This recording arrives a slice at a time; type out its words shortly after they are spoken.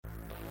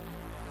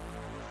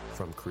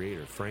From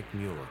creator Frank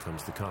Mueller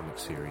comes the comic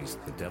series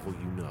The Devil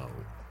You Know.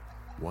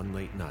 One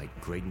late night,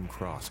 Graydon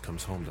Cross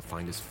comes home to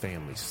find his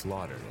family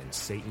slaughtered and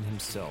Satan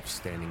himself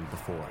standing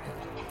before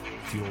him.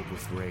 Fueled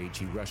with rage,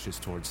 he rushes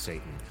towards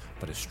Satan,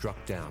 but is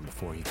struck down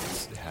before he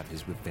can have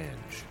his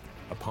revenge.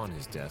 Upon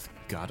his death,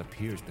 God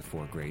appears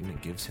before Graydon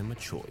and gives him a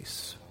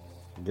choice.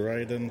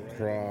 Graydon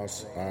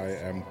Cross, I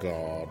am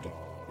God.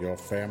 Your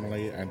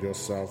family and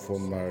yourself were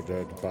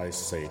murdered by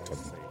Satan.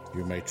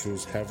 You may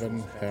choose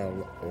heaven,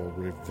 hell, or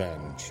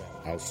revenge.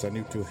 I'll send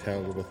you to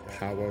hell with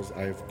powers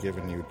I've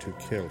given you to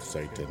kill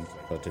Satan.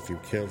 But if you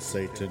kill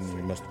Satan,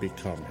 you must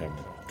become him.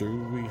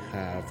 Do we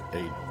have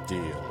a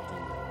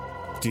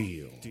deal?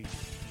 Deal.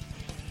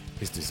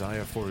 His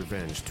desire for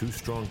revenge too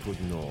strong to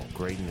ignore,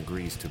 Graydon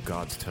agrees to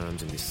God's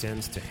terms and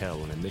descends to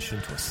hell on a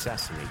mission to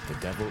assassinate the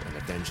devil and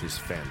avenge his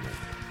family.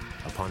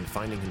 Upon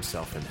finding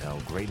himself in hell,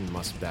 Graydon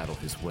must battle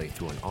his way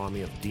through an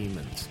army of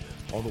demons,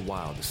 all the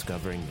while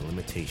discovering the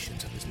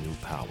limitations of his new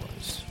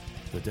powers.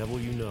 The Devil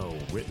You Know,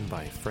 written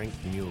by Frank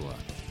Mueller,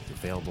 is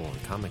available on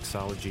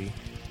Comixology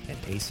and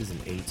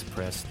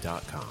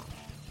AcesandEightsPress.com.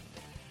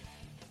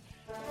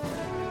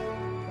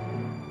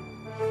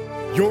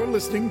 You're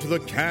listening to the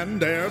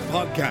Canned Air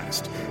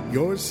Podcast,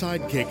 your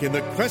sidekick in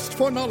the quest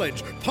for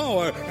knowledge,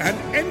 power, and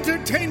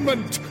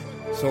entertainment.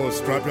 So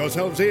strap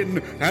yourselves in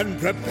and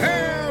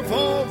prepare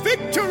for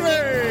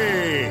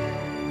victory!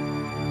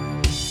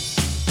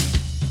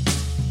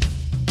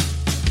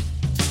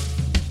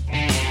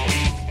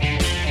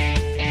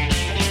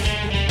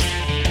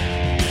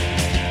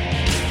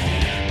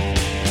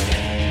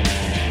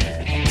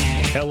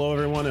 Hello,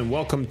 everyone, and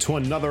welcome to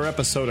another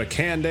episode of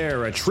Canned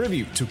Air, a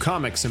tribute to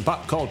comics and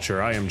pop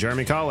culture. I am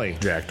Jeremy Colley.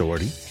 Jack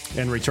Doherty.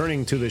 And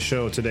returning to the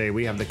show today,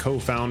 we have the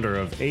co-founder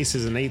of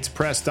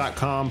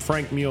AcesandEightsPress.com,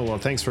 Frank Mueller.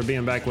 Thanks for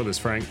being back with us,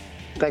 Frank.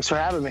 Thanks for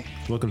having me.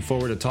 Looking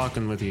forward to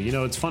talking with you. You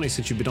know, it's funny,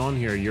 since you've been on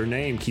here, your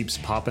name keeps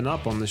popping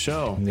up on the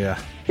show. Yeah.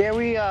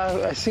 Yeah,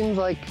 it seems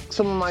like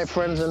some of my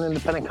friends in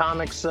independent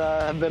comics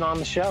have been on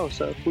the show,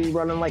 so we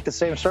run in like the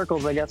same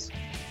circles, I guess.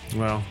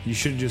 Well, you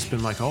should have just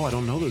been like, oh, I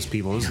don't know those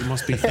people. Those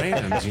must be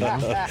fans, you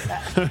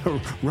know?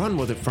 Run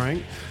with it,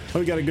 Frank. Well,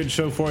 we got a good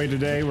show for you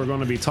today. We're going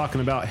to be talking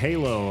about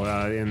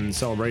Halo in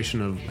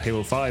celebration of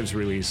Halo 5's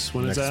release.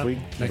 When is that?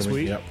 Next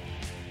week? Yep.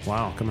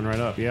 Wow, coming right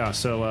up. Yeah,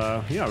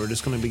 so, we're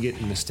just going to be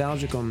getting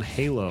nostalgic on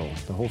Halo,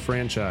 the whole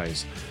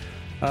franchise.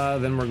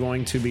 Then we're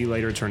going to be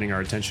later turning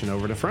our attention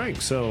over to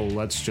Frank. So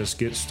let's just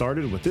get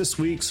started with this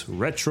week's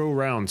Retro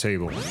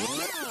Roundtable.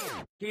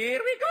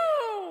 Here we go!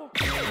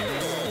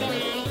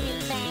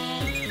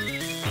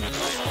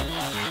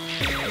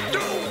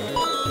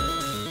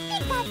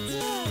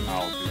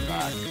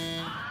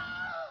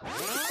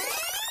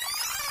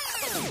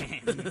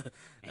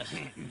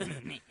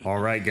 All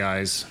right,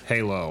 guys.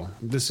 Halo.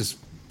 This has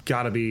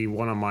got to be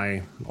one of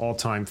my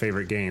all-time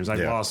favorite games. I've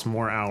lost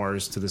more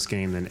hours to this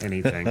game than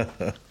anything.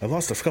 I've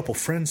lost a couple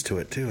friends to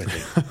it too, I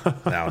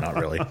think. No, not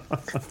really.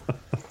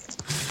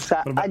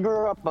 So I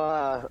grew up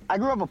a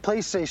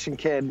PlayStation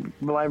kid.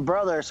 My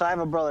brother, so I have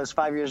a brother that's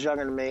 5 years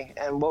younger than me,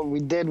 and what we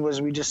did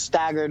was we just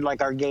staggered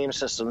like our game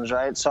systems,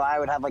 right? So I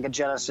would have like a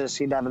Genesis,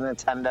 he'd have a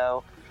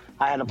Nintendo.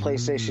 I had a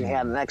PlayStation, he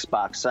had an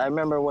Xbox. So I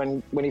remember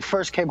when he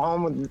first came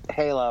home with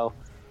Halo,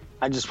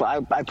 I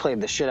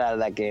played the shit out of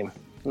that game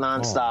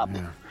nonstop. Oh,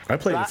 yeah. I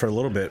played it for a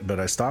little bit,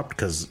 but I stopped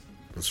because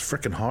it was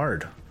freaking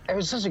hard. It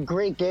was such a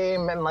great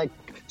game, and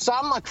so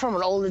I'm like from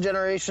an older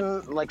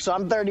generation. So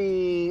I'm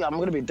 30. I'm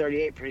gonna be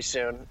 38 pretty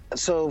soon.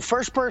 So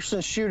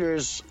first-person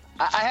shooters,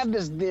 I have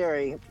this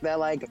theory that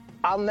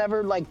I'll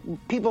never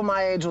people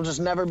my age will just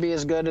never be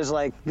as good as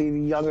the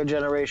younger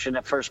generation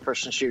at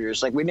first-person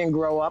shooters. We didn't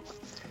grow up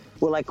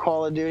with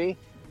Call of Duty.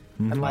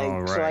 And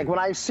so when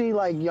I see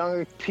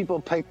younger people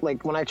pick,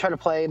 when I try to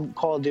play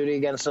Call of Duty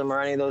against them or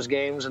any of those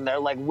games and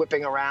they're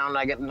whipping around,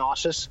 I get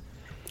nauseous.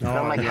 And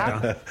I'm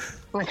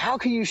like, how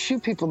can you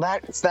shoot people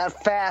that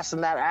fast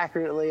and that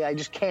accurately? I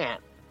just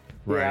can't.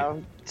 Right. You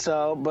know?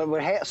 So, but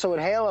with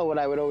Halo, what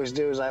I would always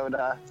do is I would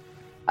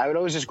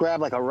always just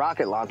grab a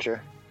rocket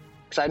launcher.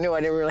 Because I knew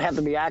I didn't really have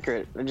to be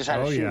accurate. I just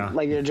had to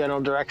shoot your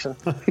general direction.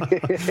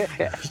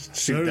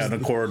 Shoot down a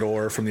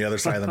corridor from the other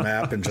side of the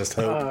map and just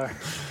hope.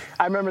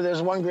 I remember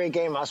there's one great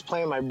game I was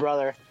playing with my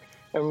brother,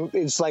 and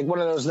it's one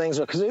of those things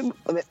because it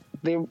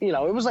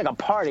was like a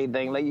party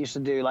thing they used to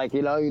do.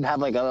 You'd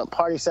have a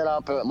party set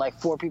up with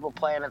 4 people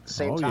playing at the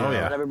same time,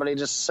 and everybody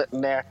just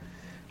sitting there.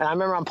 And I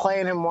remember I'm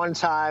playing him one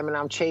time, and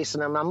I'm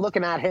chasing him, and I'm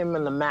looking at him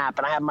in the map,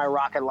 and I have my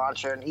rocket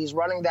launcher, and he's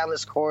running down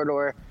this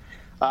corridor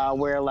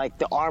where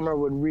the armor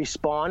would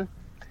respawn.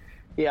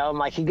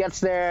 He gets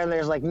there and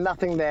there's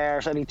nothing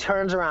there. So he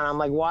turns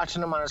around. I'm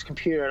watching him on his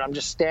computer and I'm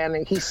just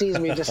standing. He sees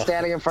me just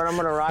standing in front of him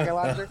with a rocket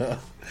launcher.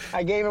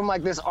 I gave him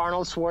this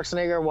Arnold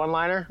Schwarzenegger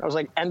one-liner. I was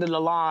end of the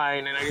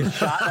line, and I just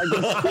shot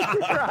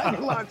this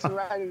rocket launcher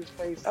right in his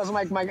face. That was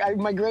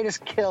my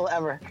greatest kill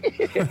ever.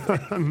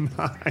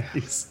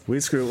 Nice. We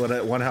screwed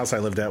at one house I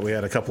lived at. We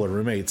had a couple of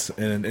roommates,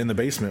 and in the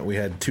basement we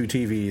had 2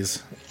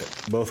 TVs,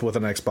 both with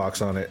an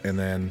Xbox on it. And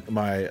then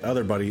my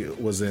other buddy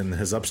was in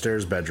his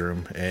upstairs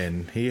bedroom,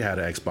 and he had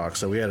an Xbox,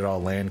 so we had it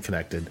all LAN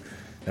connected,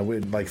 and we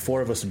like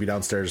 4 of us would be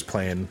downstairs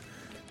playing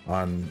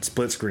on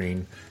split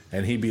screen,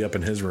 and he'd be up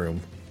in his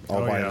room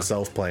all by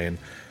himself playing.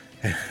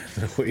 And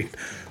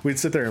we'd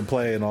sit there and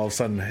play, and all of a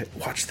sudden, hey,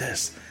 watch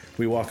this.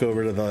 We walk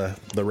over to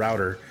the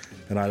router,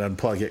 and I'd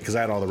unplug it because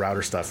I had all the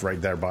router stuff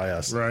right there by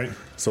us. Right.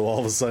 So all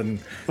of a sudden,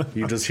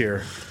 you just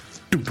hear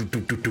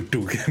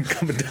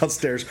coming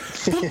downstairs.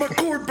 Put my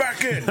cord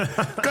back in.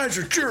 Guys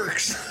are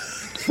jerks.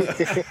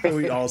 And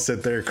we all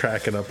sit there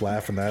cracking up,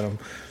 laughing at him.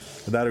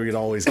 And that we'd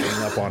always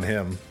gang up on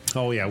him.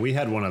 Oh, yeah, we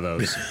had one of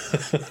those.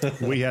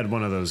 We had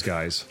one of those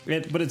guys.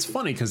 But it's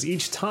funny because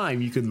each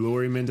time you could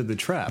lure him into the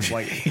trap,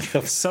 like,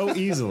 so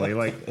easily.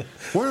 Like,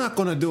 we're not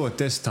going to do it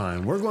this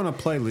time. We're going to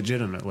play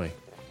legitimately.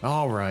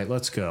 All right,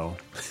 let's go.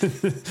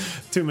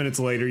 2 minutes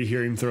later, you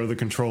hear him throw the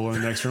controller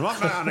in the next room.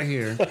 I'm out of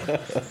here.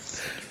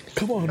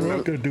 Come on, we're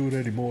not going to do it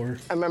anymore.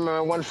 I remember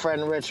my one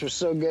friend, Rich, was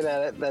so good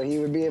at it that he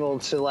would be able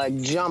to, like,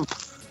 jump.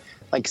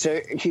 Like,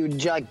 so he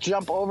would like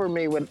jump over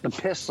me with the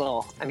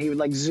pistol, and he would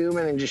like zoom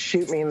in and just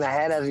shoot me in the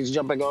head as he's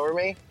jumping over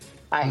me.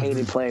 I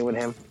hated playing with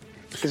him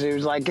because it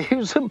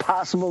was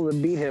impossible to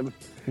beat him.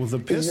 Well, the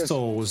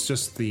pistol was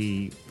just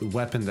the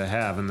weapon to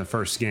have in the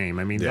first game.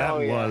 I mean, that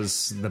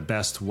was the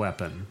best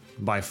weapon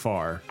by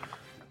far.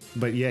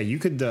 But yeah, you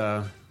could,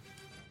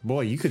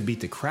 you could beat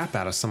the crap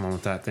out of someone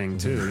with that thing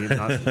too. It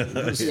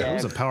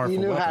was a powerful. You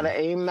knew weapon. how to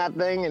aim that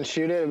thing and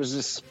shoot it. It was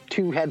just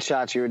 2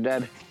 headshots, you were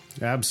dead.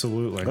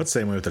 Absolutely. That's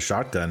the same way with the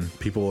shotgun.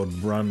 People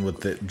would run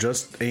with it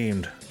just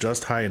aimed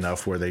just high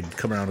enough where they'd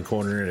come around a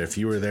corner, and if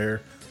you were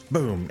there,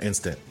 boom,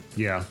 instant.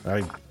 Yeah.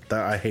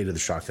 I hated the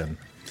shotgun.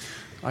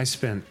 I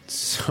spent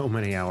so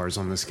many hours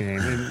on this game.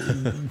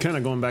 And kind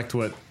of going back to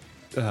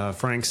what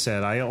Frank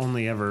said, I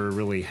only ever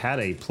really had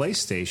a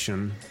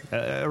PlayStation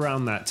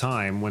around that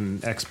time when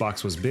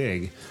Xbox was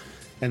big,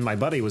 and my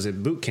buddy was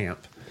at boot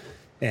camp,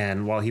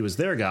 and while he was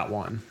there, got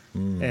one.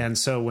 And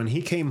so when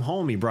he came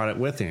home, he brought it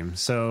with him.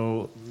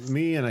 So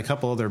me and a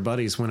couple other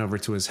buddies went over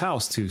to his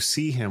house to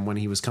see him when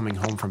he was coming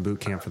home from boot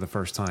camp for the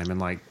first time in,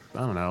 like, I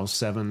don't know,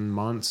 7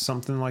 months,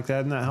 something like that.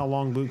 Isn't that how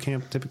long boot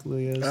camp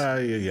typically is?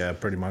 Yeah,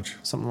 pretty much.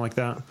 Something like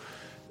that.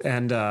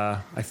 And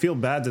I feel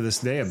bad to this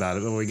day about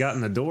it. But we got in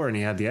the door and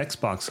he had the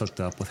Xbox hooked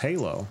up with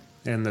Halo.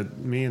 And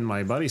me and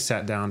my buddy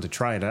sat down to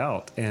try it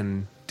out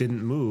and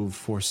didn't move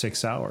for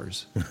 6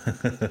 hours.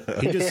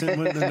 He just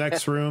went in the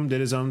next room, did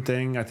his own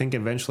thing. I think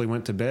eventually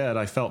went to bed.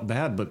 I felt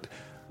bad, but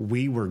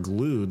we were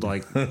glued.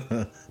 Like,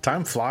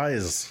 time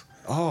flies.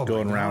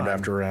 Going round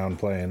after round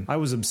playing. I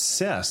was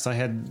obsessed. I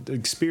had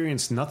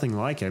experienced nothing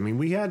like it. I mean,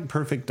 we had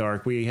Perfect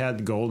Dark, we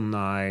had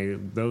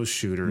GoldenEye, those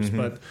shooters,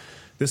 but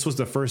this was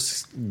the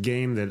first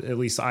game that at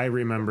least I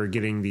remember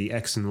getting the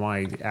X and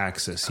Y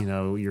axis. You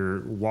know, you're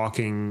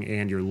walking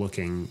and you're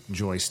looking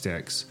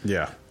joysticks.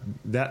 Yeah.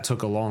 That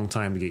took a long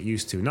time to get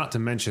used to, not to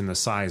mention the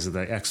size of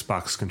the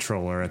Xbox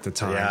controller at the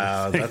time.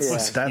 Yeah,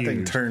 that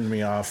thing turned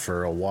me off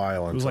for a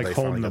while. It was like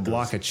holding a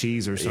block of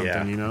cheese or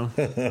something, you know?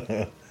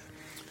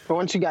 But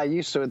once you got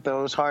used to it, though,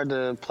 it was hard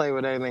to play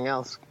with anything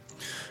else.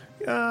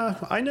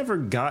 I never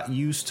got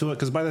used to it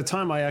because by the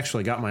time I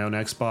actually got my own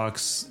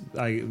Xbox,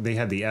 they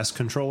had the S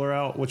controller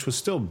out, which was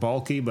still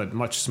bulky but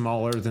much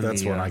smaller than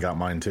That's when I got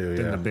mine too.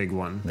 Than the big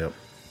one. Yep.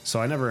 So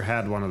I never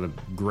had one of the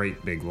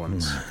great big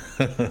ones.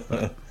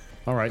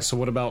 All right. So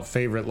what about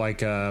favorite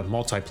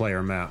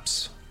multiplayer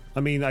maps? I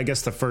mean, I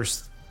guess the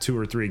first 2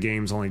 or 3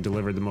 games only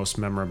delivered the most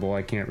memorable.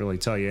 I can't really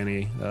tell you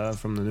any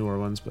from the newer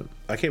ones, but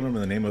I can't remember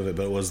the name of it,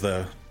 but it was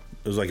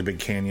like a big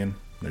canyon.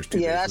 There's 2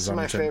 yeah, bases that's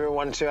my favorite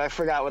one too. I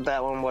forgot what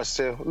that one was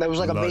too. There was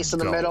like a base in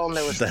the middle, and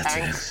there was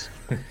tanks.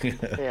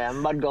 Yeah,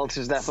 Mud Gulch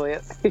is definitely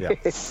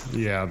it.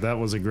 Yeah, that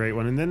was a great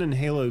one. And then in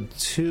Halo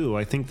 2,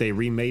 I think they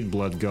remade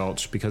Blood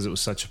Gulch because it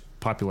was such a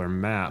popular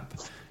map,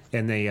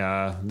 and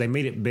they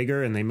made it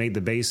bigger, and they made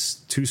the base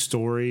 2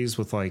 stories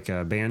with like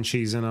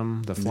banshees in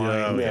them, the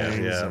flying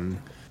things. And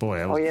boy,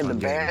 that was the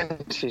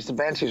banshees. The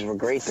banshees were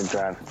great to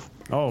drive.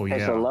 Oh yeah, I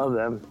used to love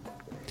them.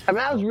 I mean,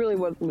 that was really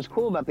what was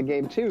cool about the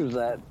game too, is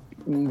that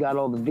you got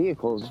all the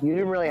vehicles. You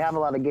didn't really have a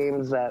lot of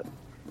games that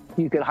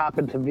you could hop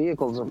into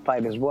vehicles and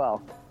fight as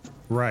well.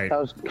 Right. That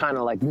was kind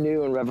of like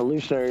new and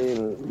revolutionary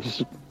and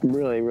just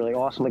really, really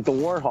awesome. Like the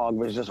Warthog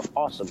was just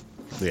awesome.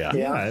 Yeah,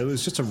 it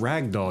was just a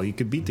ragdoll. You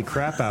could beat the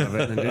crap out of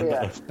it.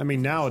 And I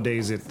mean,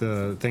 nowadays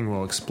the thing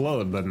will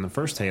explode, but in the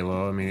first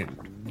Halo, I mean,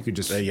 you could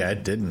just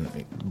it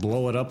didn't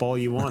blow it up all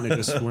you want. It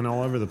just went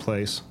all over the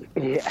place.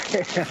 Yeah,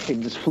 you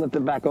just flipped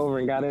it back over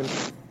and got in.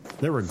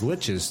 There were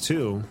glitches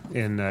too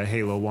in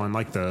Halo 1,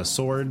 like the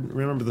sword.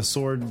 Remember the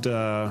sword?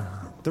 There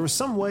was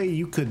some way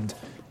you could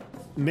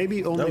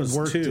maybe only that was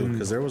work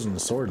because there wasn't a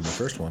sword in the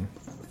first one.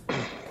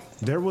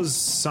 There was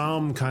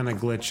some kind of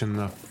glitch in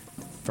the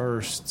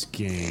first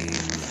game.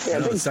 Yeah,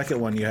 the second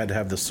one you had to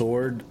have the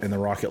sword and the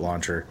rocket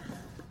launcher,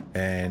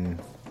 and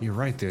you're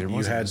right. You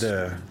had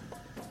to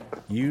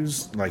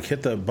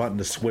hit the button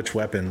to switch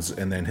weapons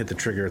and then hit the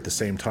trigger at the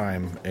same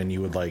time, and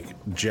you would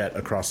jet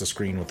across the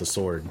screen with the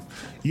sword.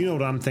 You know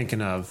what I'm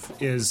thinking of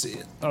is,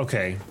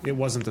 okay, it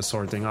wasn't the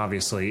sword thing,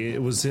 obviously.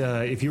 It was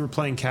if you were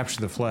playing Capture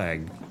the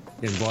Flag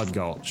in Blood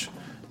Gulch,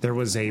 there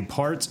was a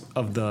part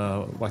of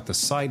the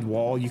side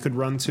wall you could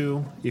run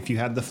to if you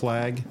had the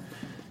flag,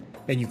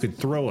 and you could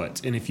throw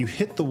it. And if you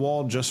hit the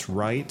wall just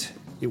right,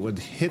 it would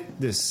hit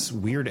this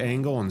weird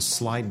angle and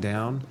slide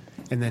down,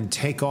 and then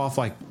take off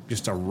like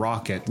just a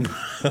rocket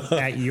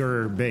at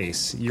your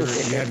base. You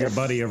have your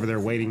buddy over there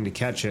waiting to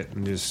catch it,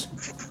 and just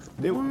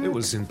it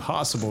was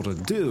impossible to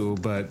do.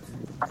 But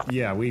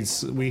yeah,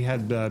 we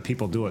had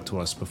people do it to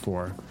us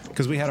before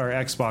because we had our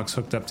Xbox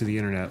hooked up to the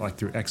internet, like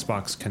through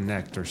Xbox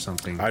Connect or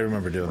something. I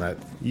remember doing that.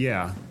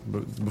 Yeah,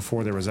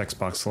 before there was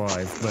Xbox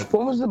Live. But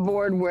what was the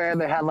board where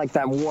they had like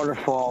that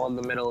waterfall in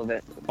the middle of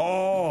it?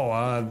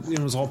 Oh, it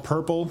was all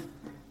purple.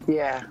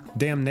 Yeah.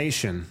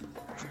 Damnation.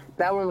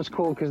 That one was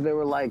cool because there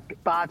were like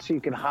spots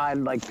you could hide,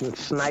 like and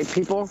snipe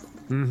people.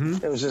 Mm-hmm.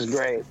 It was just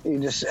great. You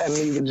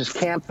could just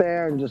camp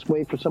there and just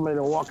wait for somebody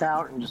to walk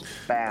out and just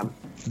bam.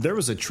 There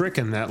was a trick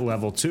in that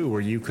level too,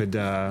 where you could,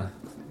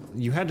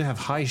 you had to have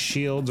high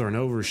shields or an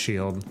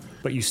overshield,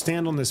 but you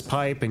stand on this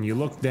pipe and you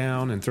look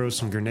down and throw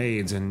some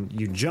grenades and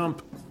you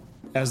jump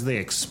as they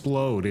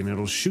explode, and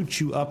it'll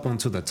shoot you up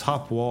onto the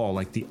top wall,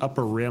 like the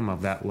upper rim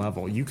of that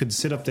level. You could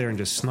sit up there and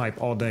just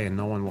snipe all day and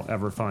no one will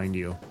ever find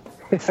you.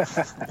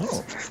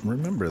 Oh,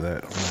 remember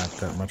that not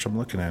that much. I'm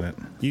looking at it.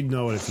 You'd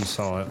know it if you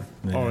saw it.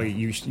 Yeah. Oh,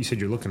 you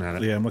said you're looking at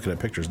it. Yeah, I'm looking at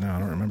pictures now. I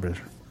don't remember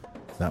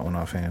that one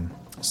offhand.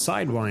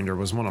 Sidewinder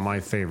was one of my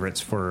favorites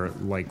for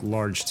like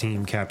large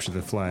team capture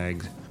the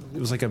flag. It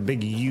was like a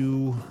big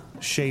U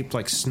shaped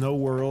like Snow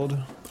World.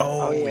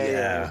 Oh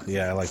yeah,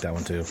 I like that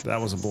one too.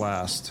 That was a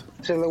blast.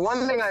 So the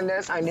one thing I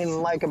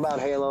didn't like about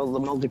Halo, the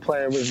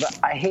multiplayer, was that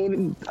I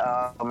hated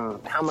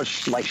how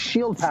much like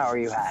shield power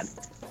you had.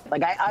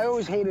 Like, I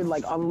always hated,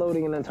 like,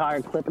 unloading an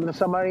entire clip into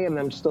somebody and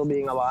them still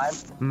being alive.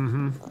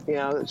 Mm-hmm. You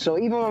know, so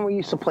even when we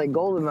used to play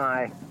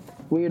GoldenEye,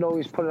 we would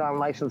always put it on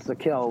License to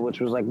Kill, which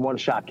was, like,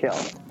 one-shot kill.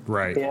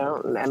 Right. You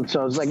know, and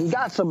so it's like, you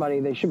got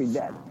somebody, they should be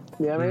dead.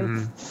 You know what I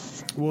mean?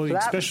 Well, so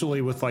especially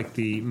with, like,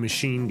 the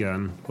machine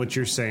gun, what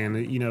you're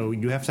saying, you know,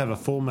 you have to have a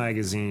full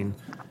magazine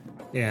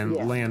and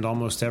land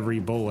almost every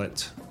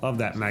bullet of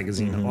that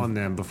magazine on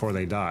them before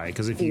they die.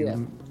 Because if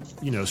you,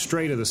 you know,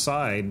 stray to the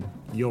side,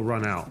 you'll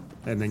run out.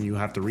 And then you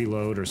have to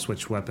reload or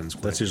switch weapons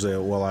quick. That's usually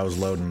while I was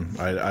loading.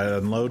 I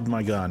unload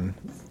my gun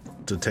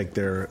to take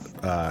their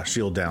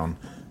shield down,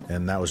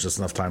 and that was just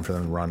enough time for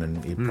them to run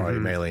and he'd probably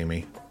melee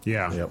me.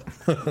 Yeah. Yep.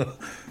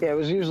 Yeah, it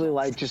was usually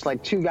like just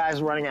like two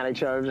guys running at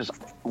each other, just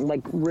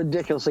like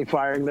ridiculously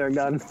firing their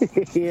gun.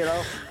 You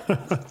know,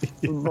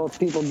 both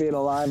people being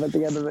alive at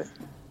the end of it.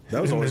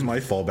 That was always my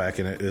fallback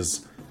in it.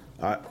 Is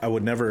I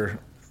would never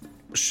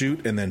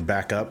shoot and then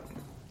back up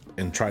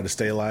and try to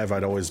stay alive.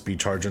 I'd always be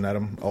charging at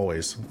them,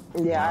 always.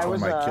 Yeah,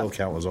 my kill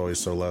count was always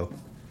so low.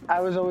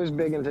 I was always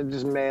big into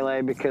just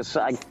melee because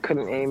I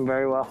couldn't aim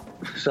very well.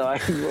 So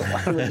I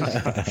was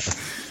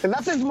just, and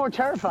nothing's more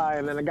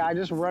terrifying than a guy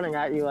just running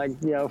at you like,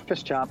 you know,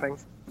 fist chopping.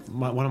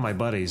 One of my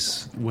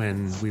buddies,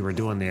 when we were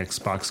doing the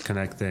Xbox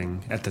Connect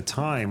thing, at the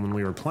time when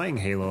we were playing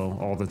Halo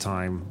all the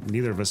time,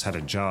 neither of us had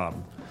a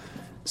job.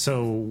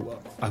 So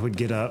I would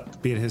get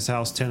up, be at his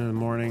house 10 in the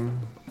morning.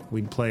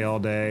 We'd play all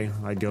day.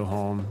 I'd go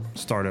home,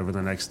 start over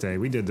the next day.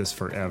 We did this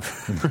forever.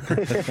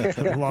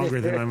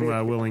 Longer than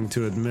I'm willing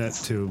to admit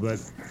to. But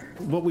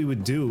what we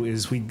would do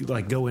is we'd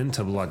like go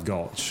into Blood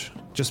Gulch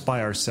just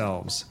by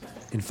ourselves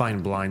and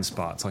find blind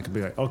spots. Like, I'd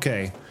be like,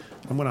 okay,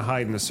 I'm going to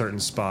hide in a certain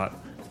spot.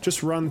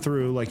 Just run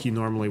through like you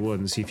normally would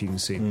and see if you can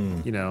see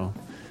me, you know.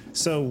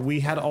 So we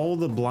had all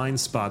the blind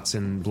spots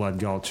in Blood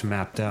Gulch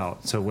mapped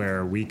out to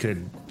where we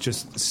could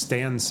just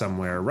stand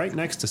somewhere right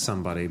next to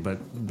somebody,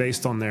 but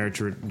based on their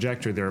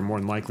trajectory, they were more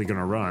than likely going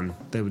to run.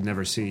 They would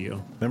never see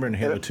you. Remember in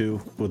Halo 2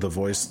 with the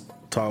voice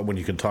talk, when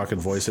you could talk in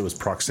voice, it was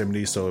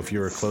proximity, so if you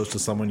were close to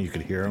someone, you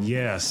could hear them?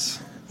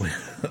 Yes.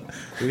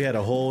 We had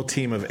a whole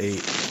team of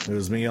 8. It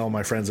was me, all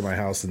my friends at my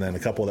house, and then a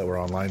couple that were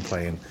online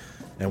playing.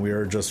 And we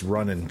were just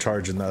running,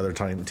 charging the other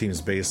team's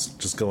base,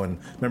 just going.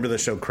 Remember the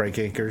show Crank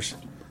Anchors?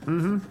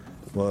 Mm-hmm.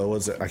 Well, I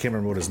can't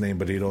remember what his name,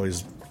 but he'd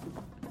always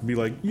be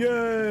like,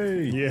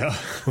 "Yay!" Yeah.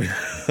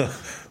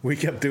 We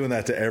kept doing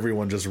that to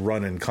everyone, just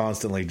running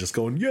constantly, just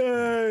going,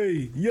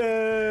 "Yay!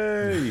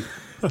 Yay!"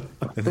 And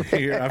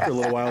then after a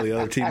little while, the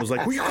other team was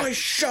like, "Will you guys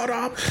shut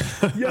up?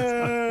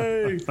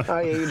 Yay!" Oh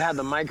yeah, you'd have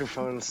the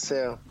microphones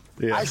too.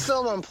 Yeah. I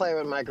still don't play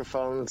with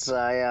microphones.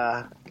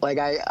 I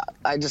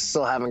just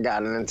still haven't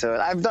gotten into it.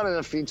 I've done it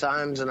a few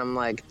times, and I'm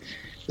like,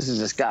 this has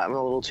just gotten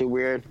a little too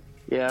weird.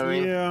 You know what I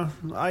mean? Yeah,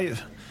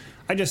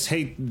 I just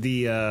hate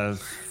the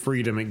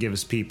freedom it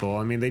gives people.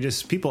 I mean,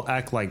 people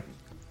act like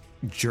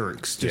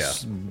jerks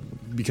just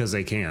because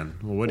they can.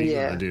 Well, what are you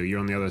going to do? You're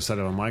on the other side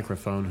of a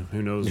microphone.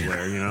 Who knows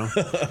where, you know?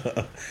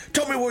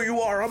 Tell me where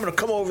you are. I'm going to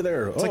come over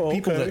there. It's like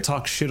people that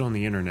talk shit on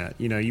the internet.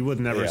 You know, you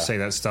would never say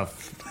that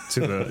stuff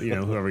to the, you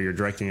know, whoever you're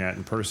directing at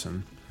in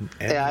person.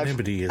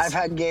 I've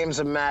had games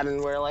of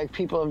Madden where, like,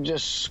 people have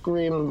just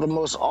screamed the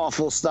most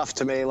awful stuff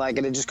to me, like,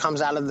 and it just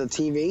comes out of the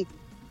TV.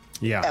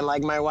 Yeah. And,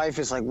 like, my wife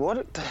is like,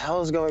 what the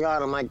hell is going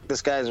on? I'm like,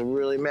 this guy's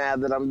really mad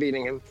that I'm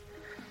beating him.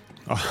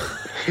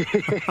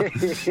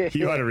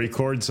 You ought to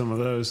record some of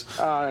those.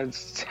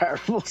 It's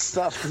terrible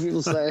stuff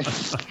people say.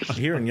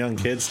 Hearing young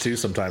kids too,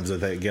 sometimes that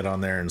they get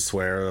on there and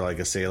swear like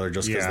a sailor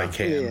just because they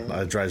can.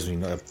 Yeah. It drives me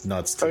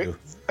nuts too.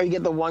 Or you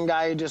get the one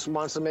guy who just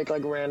wants to make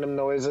like random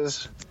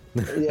noises.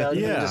 Yeah.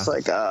 Just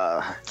like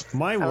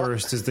My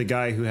worst is the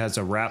guy who has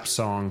a rap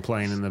song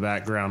playing in the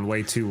background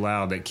way too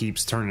loud that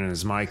keeps turning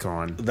his mic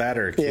on. That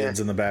or kids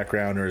in the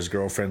background, or his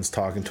girlfriend's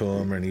talking to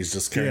him and he's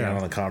just carrying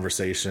on a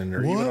conversation,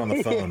 or even on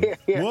the phone.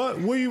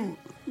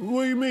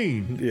 What do you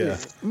mean? Yeah.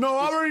 No,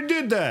 I already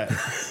did that.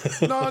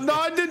 No,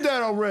 I did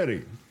that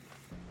already.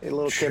 a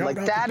little kid like,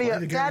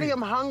 Daddy,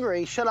 I'm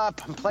hungry. Shut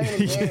up. I'm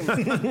playing a game.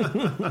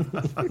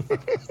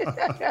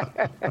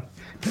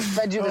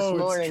 Fed you this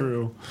morning. It's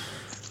true.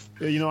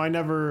 You know, I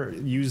never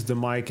use the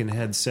mic and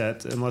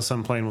headset unless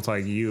I'm playing with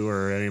like you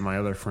or any of my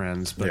other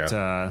friends. But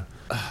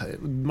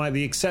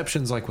the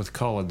exceptions, like with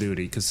Call of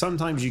Duty, because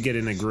sometimes you get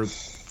in a group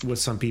with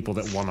some people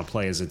that want to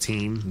play as a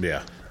team.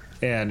 Yeah.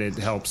 And it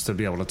helps to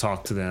be able to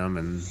talk to them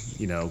and,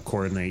 you know,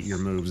 coordinate your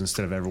moves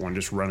instead of everyone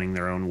just running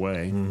their own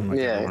way, like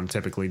everyone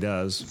typically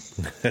does.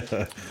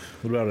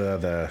 What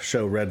about the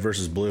show Red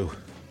vs. Blue?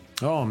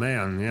 Oh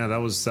man, yeah, that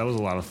was a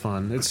lot of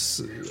fun.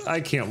 I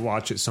can't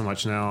watch it so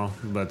much now,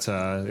 but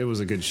it was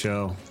a good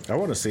show. I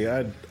want to see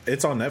it.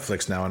 It's on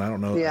Netflix now, and I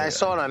don't know. Yeah, I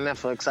saw it on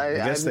Netflix. I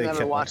guess they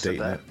never watched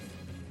it.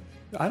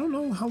 I don't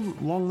know how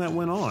long that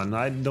went on.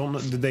 I don't know.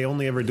 Did they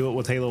only ever do it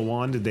with Halo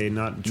 1? Did they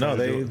not?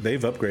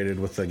 They've upgraded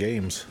with the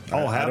games.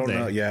 Oh, I don't they?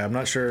 know. Yeah, I'm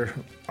not sure.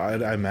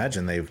 I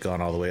imagine they've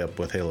gone all the way up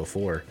with Halo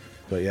 4.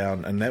 But yeah,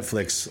 on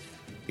Netflix,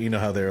 you know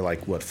how they're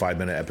like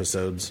 5-minute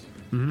episodes.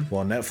 Mm-hmm.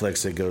 Well, on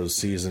Netflix it goes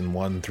season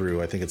 1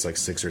 through I think it's like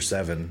 6 or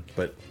 7.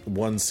 But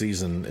one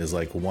season is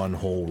like one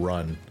whole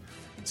run,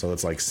 so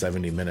it's like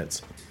 70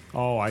 minutes.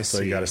 Oh, I see.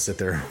 So you got to sit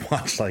there and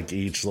watch like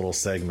each little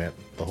segment,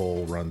 the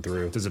whole run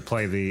through. Does it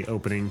play the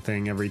opening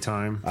thing every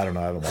time? I don't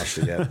know. I haven't watched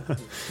it yet.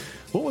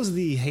 What was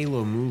the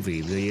Halo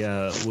movie?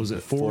 Was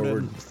it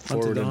Forward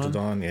into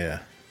Dawn?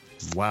 Yeah.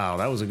 Wow,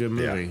 that was a good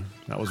movie. Yeah.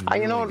 That was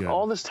really good.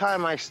 All this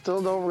time I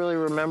still don't really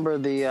remember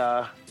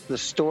the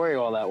story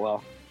all that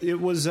well. It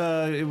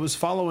was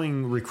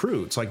following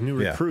recruits, like new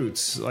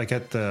recruits, like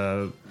at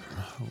the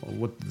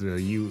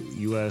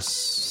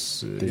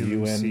U.S.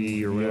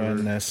 UNSC or whatever.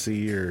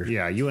 UNSC or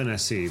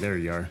UNSC. There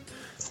you are.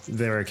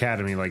 Their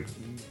academy, like,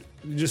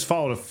 just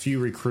followed a few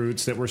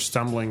recruits that were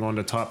stumbling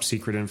onto top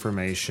secret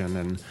information,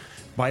 and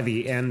by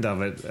the end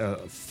of it, a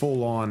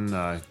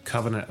full-on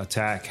Covenant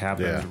attack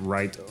happened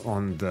right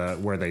on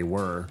where they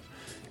were.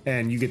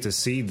 And you get to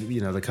see,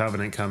 the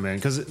Covenant come in.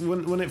 Because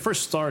when it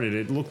first started,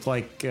 it looked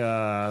like you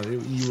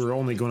were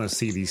only going to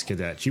see these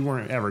cadets. You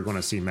weren't ever going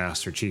to see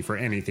Master Chief or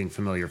anything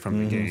familiar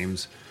from the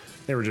games.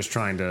 They were just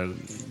trying to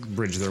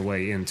bridge their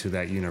way into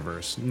that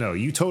universe. No,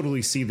 you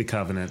totally see the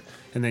Covenant,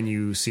 and then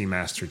you see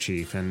Master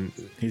Chief. And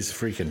he's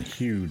freaking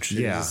huge.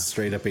 Yeah. He's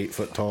straight up 8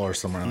 foot tall or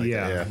somewhere like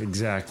that. Yeah,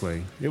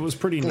 exactly. It was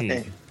pretty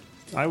neat.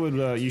 I would.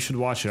 You should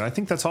watch it. I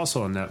think that's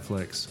also on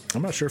Netflix.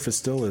 I'm not sure if it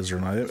still is or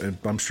not.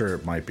 I'm sure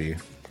it might be.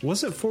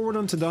 Was it Forward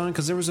Unto Dawn?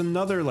 Because there was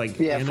another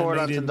animated... Forward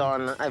Unto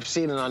Dawn. I've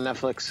seen it on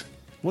Netflix.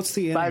 What's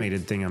the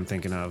animated thing I'm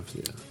thinking of?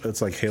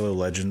 It's like Halo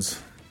Legends.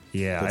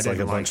 Yeah, it's like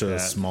a bunch of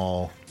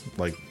small,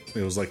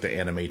 it was like the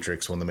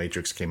Animatrix when the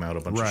Matrix came out. A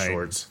bunch of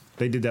shorts.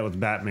 They did that with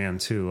Batman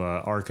too.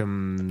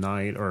 Arkham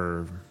Knight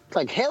or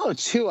like Halo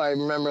 2. I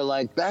remember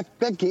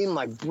that game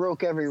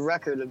broke every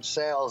record of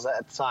sales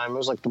at the time. It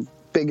was like the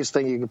biggest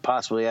thing you could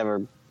possibly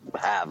ever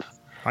have.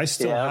 I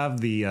still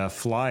have the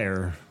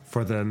flyer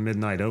for the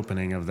midnight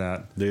opening of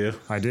that. Do you?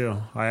 I do.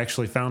 I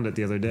actually found it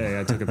the other day.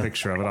 I took a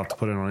picture of it. I'll have to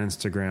put it on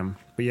Instagram.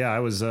 But yeah, I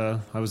was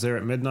there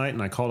at midnight,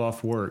 and I called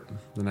off work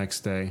the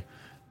next day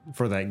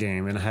for that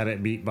game, and I had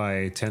it beat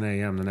by 10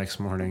 a.m. the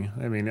next morning.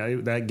 I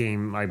mean, that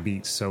game I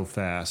beat so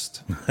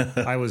fast.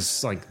 I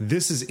was like,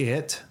 this is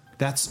it?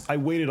 I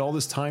waited all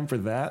this time for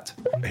that?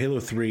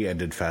 Halo 3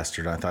 ended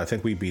faster than I thought. I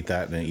think we beat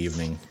that in an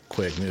evening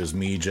quick. And it was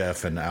me,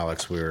 Jeff, and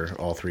Alex. We were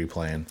all 3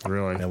 playing.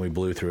 Really? And we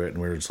blew through it,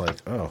 and we were just like,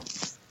 oh.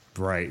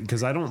 Right,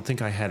 because I don't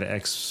think I had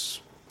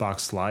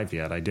Xbox Live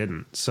yet. I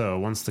didn't. So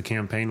once the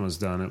campaign was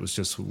done, it was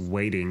just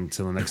waiting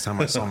till the next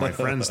time I saw my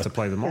friends to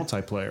play the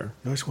multiplayer.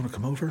 You guys want to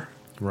come over?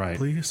 Right.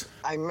 Please?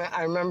 I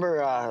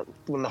remember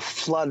when the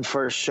flood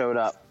first showed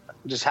up,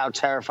 just how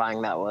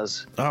terrifying that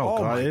was. Oh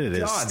God, it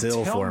is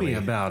still tell for me. Tell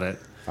me about it.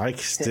 I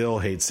still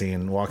hate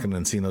walking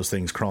and seeing those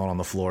things crawling on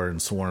the floor in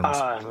swarms.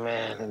 Oh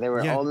man, they were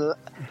and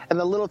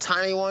the little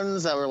tiny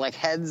ones that were like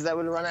heads that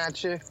would run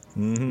at you.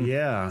 Mm-hmm.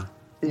 Yeah.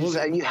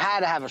 You had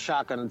to have a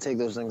shotgun to take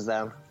those things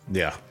down.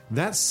 Yeah.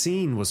 That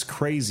scene was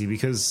crazy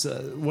because,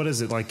 what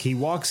is it? Like, he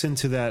walks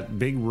into that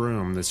big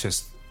room that's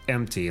just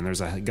empty, and there's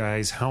a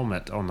guy's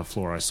helmet on the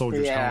floor, a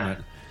soldier's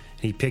helmet.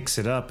 He picks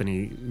it up, and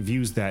he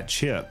views that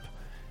chip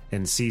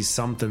and sees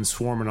something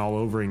swarming all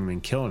over him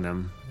and killing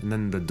him. And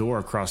then the door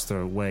across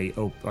the way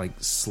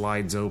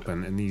slides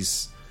open, and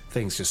these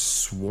things just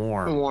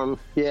swarm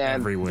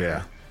everywhere.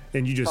 Yeah.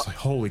 And you just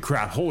holy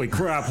crap, holy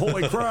crap,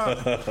 holy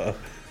crap.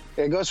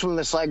 It goes from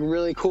this like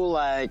really cool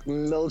like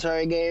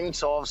military game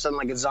to all of a sudden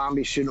like a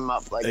zombie shoot 'em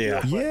up. Like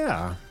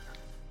Yeah.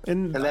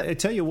 And that, I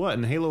tell you what,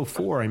 in Halo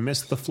 4, I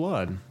missed the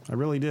flood. I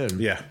really did.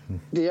 Yeah.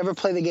 Do you ever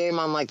play the game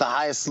on like the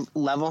highest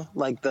level,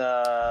 like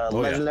the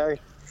legendary?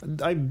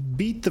 I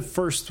beat the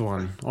first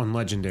one on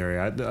Legendary.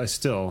 I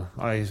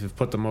have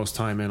put the most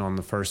time in on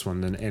the first one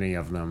than any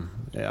of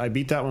them. I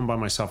beat that one by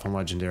myself on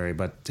Legendary,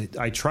 but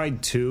I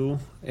tried 2,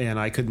 and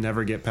I could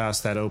never get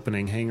past that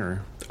opening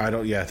hangar.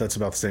 Yeah, that's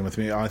about the same with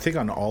me. I think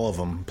on all of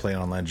them playing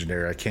on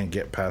Legendary, I can't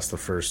get past the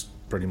first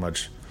pretty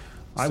much.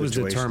 I was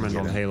determined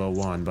on Halo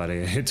 1, but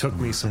it took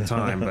me some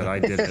time, but I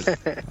did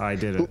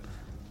it.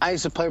 I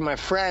used to play with my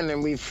friend,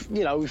 and we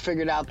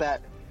figured out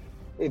that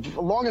as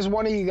long as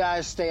one of you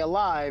guys stay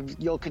alive,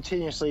 you'll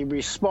continuously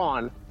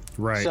respawn.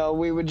 Right. So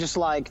we would just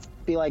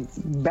be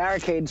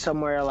barricade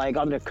somewhere like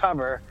under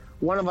cover.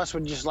 One of us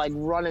would just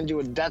run and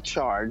do a death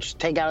charge,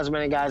 take out as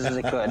many guys as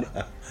it could,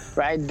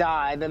 right?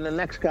 Die. Then the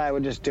next guy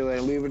would just do it,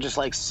 and we would just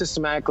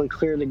systematically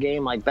clear the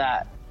game like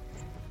that.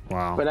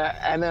 Wow. But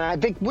and then I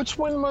think, which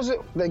one was it?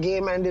 The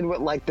game ended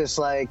with this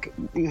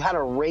you had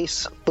to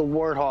race the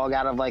Warthog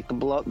out of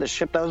the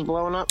ship that was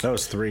blowing up. That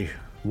was 3.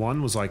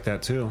 1 was like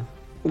that too.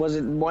 Was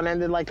it 1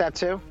 ended like that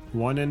too?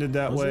 1 ended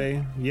that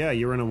way. Yeah,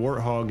 you were in a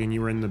Warthog and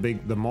you were in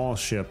the mall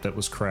ship that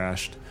was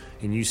crashed,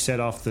 and you set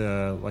off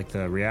the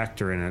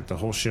reactor in it. The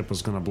whole ship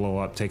was going to blow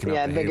up, taking out the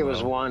Yeah, I think Halo. it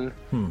was 1.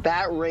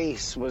 That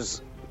race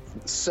was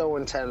so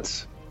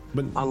intense.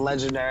 But on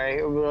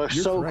Legendary, we were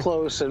so correct.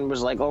 close, and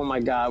was like, "Oh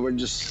my God, we're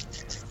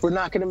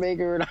not gonna make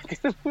it. We're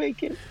not gonna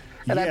make it."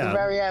 And at the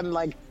very end,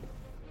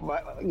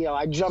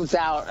 I jumped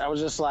out. I was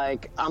just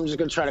like, "I'm just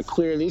gonna try to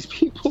clear these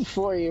people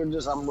for you." And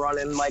I'm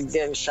running,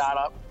 getting shot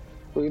up.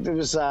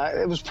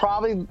 It was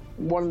probably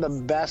one of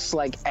the best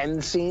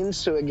end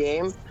scenes to a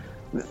game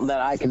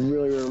that I can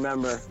really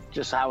remember.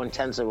 Just how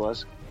intense it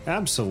was.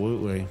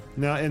 Absolutely.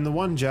 Now, and the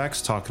one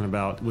Jack's talking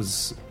about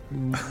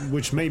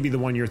which may be the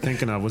one you're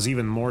thinking of, was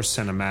even more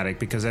cinematic,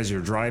 because as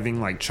you're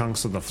driving,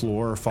 chunks of the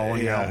floor are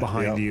falling out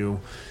behind you.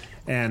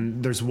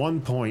 And there's one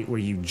point where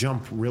you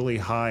jump really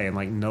high and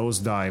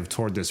nosedive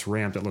toward this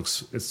ramp that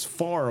it's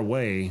far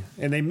away,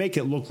 and they make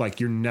it look like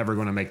you're never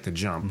going to make the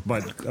jump,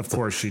 but of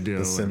course you do.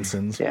 The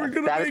Simpsons. Yeah, we're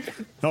going to make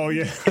it. Oh,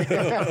 yeah.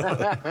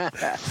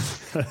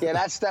 Yeah,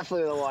 that's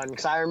definitely the one,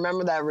 because I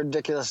remember that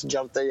ridiculous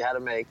jump that you had to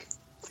make.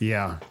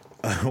 Yeah.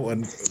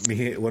 When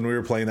we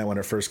were playing that when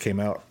it first came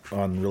out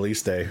on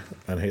release day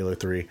on Halo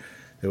 3,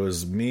 it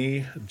was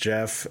me,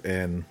 Jeff,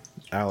 and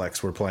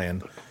Alex were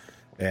playing.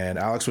 And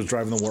Alex was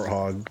driving the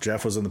Warthog.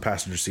 Jeff was in the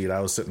passenger seat. I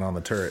was sitting on the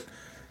turret.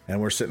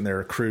 And we're sitting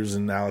there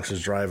cruising. Alex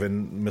is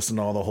driving, missing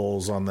all the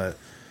holes on the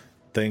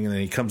thing. And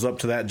then he comes up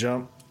to that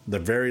jump, the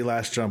very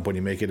last jump when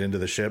you make it into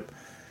the ship.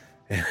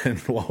 And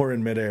while we're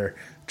in midair,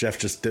 Jeff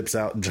just dips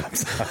out and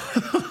jumps out.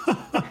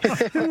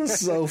 It was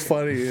so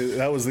funny.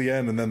 That was the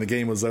end, and then the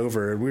game was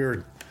over, and we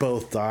were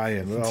both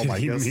dying. Oh my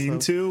god! Did he mean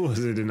to?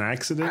 Was it an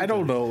accident? I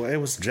don't know. It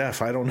was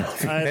Jeff. I don't know.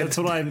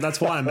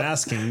 That's why I'm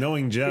asking.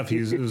 Knowing Jeff, he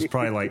was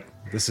probably like,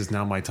 "This is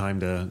now my time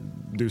to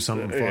do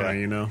something funny,"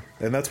 you know.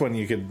 And that's when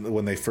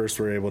when they first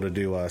were able to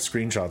do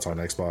screenshots on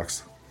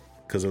Xbox.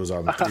 Because it was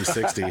on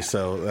 360,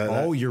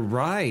 so you're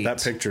right.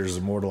 That picture is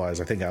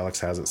immortalized. I think Alex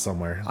has it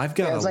somewhere. I've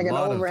got it's like an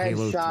overhead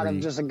of shot 3.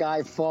 of just a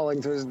guy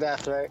falling to his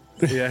death, right?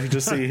 Yeah, you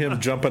just see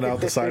him jumping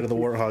out the side of the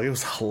Warthog. It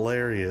was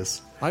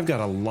hilarious. I've got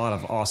a lot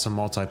of awesome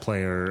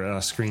multiplayer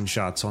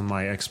screenshots on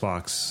my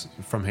Xbox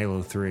from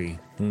Halo 3.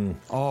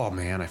 Oh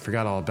man, I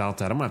forgot all about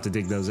that. I'm gonna have to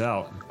dig those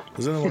out.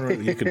 Was there one where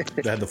you could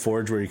had the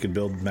Forge where you could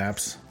build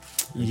maps?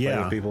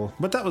 Yeah, people.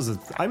 But that was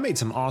I made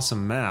some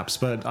awesome maps,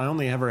 but I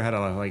only ever had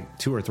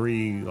 2 or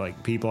 3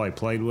 people I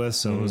played with,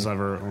 so it was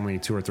ever only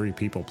 2 or 3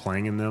 people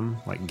playing in them.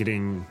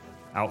 Getting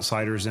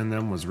outsiders in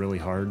them was really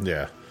hard.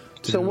 Yeah.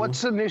 So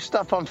what's the new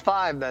stuff on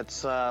 5?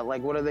 That's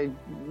what are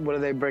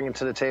they bringing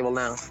to the table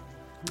now?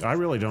 I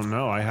really don't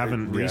know. I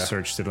haven't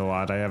researched it a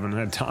lot. I haven't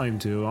had time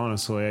to,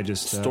 honestly. I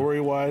just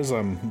story-wise,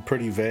 I'm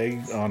pretty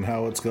vague on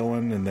how it's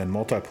going, and then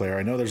multiplayer.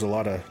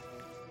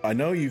 I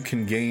know you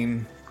can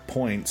gain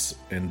points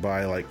and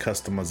buy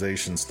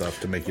customization stuff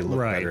to make you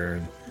look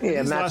better. Yeah,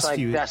 and that's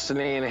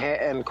Destiny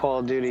and Call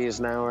of Duty is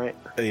now, right?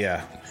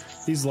 Yeah.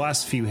 These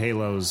last few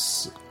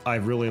Halos, I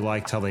really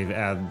liked how they've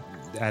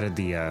added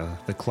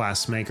the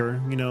class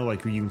maker. You know, you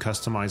can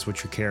customize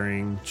what you're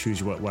carrying,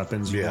 choose what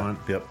weapons you want.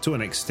 Yep. To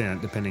an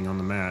extent, depending on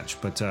the match.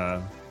 But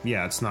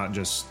it's not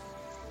just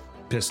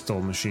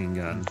pistol, machine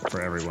gun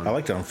for everyone. I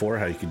liked it on 4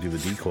 how you could do the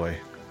decoy.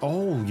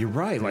 Oh, you're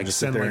right. You just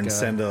sit there and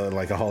send a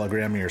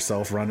hologram of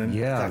yourself running.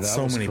 Yeah, got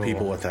so many cool.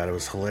 people with that. It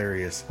was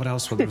hilarious. What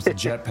else? Well, there was the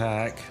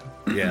jetpack.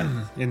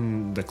 Yeah.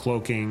 In the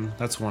cloaking.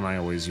 That's one I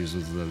always use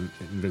with the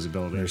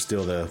invisibility. There's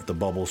still the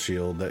bubble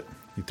shield that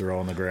you throw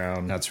on the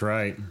ground. That's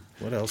right.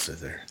 What else is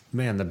there?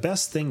 Man, the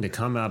best thing to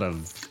come out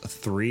of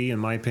 3, in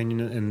my opinion,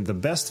 and the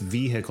best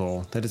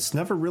vehicle that it's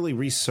never really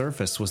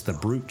resurfaced was the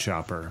Brute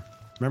Chopper.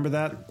 Remember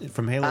that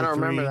from Halo 3? I don't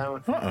remember that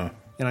one.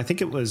 And I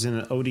think it was in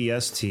an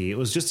ODST. It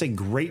was just a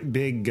great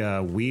big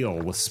wheel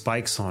with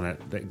spikes on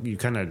it that you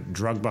kind of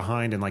drug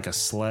behind in a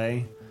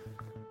sleigh.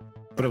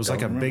 But it was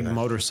like a big that.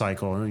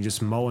 motorcycle, and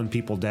just mowing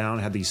people down.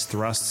 It had these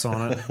thrusts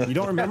on it. You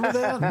don't remember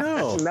that?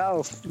 No.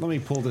 No. Let me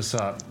pull this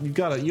up.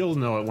 You'll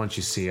know it once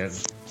you see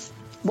it.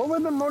 What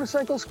were the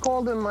motorcycles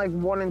called in like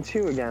 1 and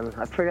 2 again?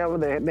 I forgot what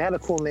they had a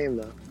cool name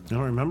though. I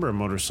don't remember a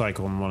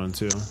motorcycle in 1 and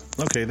 2.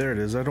 Okay, there it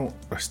is. I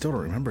still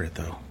don't remember it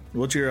though.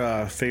 What's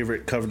your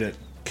favorite Covenant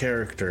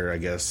character? I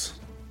guess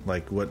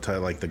like what type?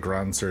 Like the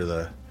grunts or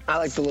the? I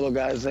like the little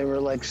guys. They were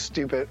like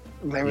stupid.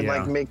 They would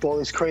like make all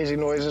these crazy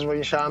noises when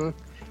you shot them.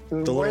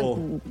 The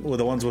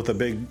ones with the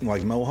big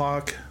like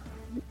mohawk.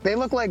 They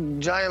look like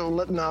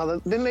giant. No,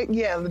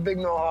 the big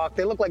mohawk.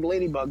 They look like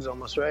ladybugs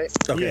almost, right?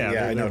 Okay,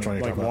 yeah, I know they're what you're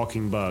like talking about.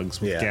 walking bugs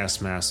with gas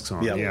masks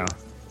on. Yeah. Yeah.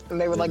 And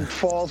they would like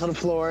fall to the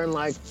floor and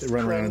like They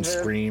run around and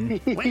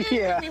scream.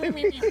 Yeah.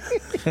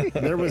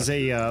 There was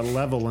a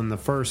level in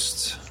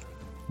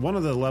one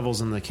of the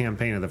levels in the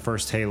campaign of the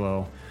first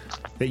Halo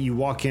that you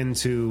walk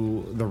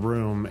into the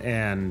room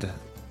and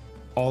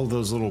all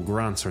those little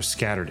grunts are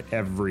scattered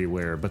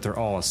everywhere, but they're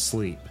all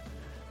asleep.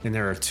 And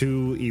there are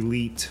 2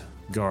 elite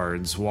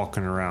guards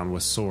walking around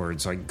with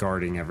swords, like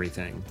guarding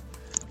everything.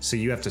 So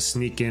you have to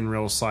sneak in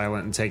real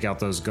silent and take out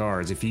those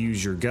guards. If you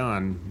use your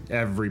gun,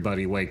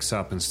 everybody wakes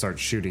up and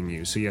starts shooting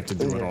you. So you have to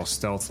do it all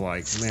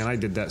stealth-like. Man, I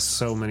did that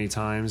so many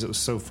times. It was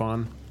so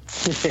fun.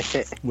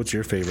 What's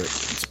your favorite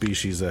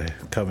species of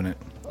Covenant?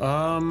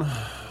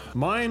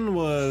 Mine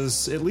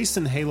was, at least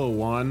in Halo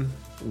 1,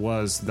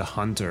 was the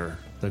Hunter.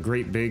 The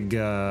great big...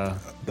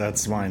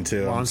 That's mine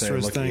too.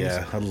 Monstrous things.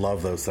 Yeah, I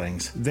love those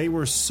things. They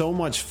were so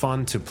much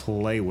fun to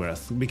play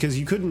with because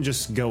you couldn't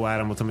just go at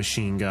them with a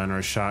machine gun or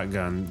a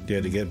shotgun. You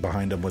had to get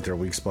behind them with their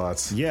weak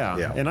spots.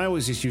 Yeah. And I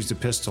always just used a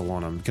pistol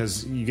on them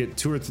because you get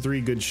 2 or 3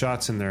 good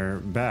shots in their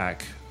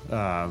back.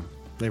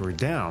 They were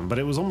down, but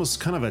it was almost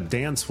kind of a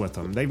dance with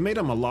them. They've made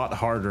them a lot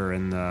harder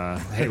in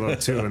Halo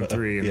 2 and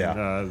 3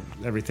 and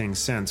everything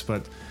since.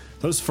 But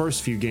those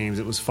first few games,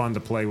 it was fun to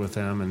play with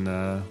them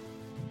and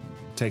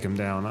take them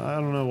down. I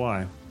don't know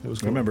why. It was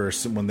cool. I remember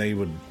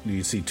when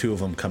you see 2 of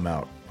them come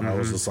out. I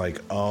was just like,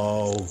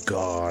 oh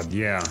god.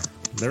 Yeah,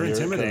 they're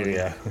intimidating.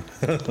 Yeah.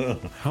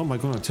 How am I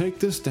going to take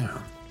this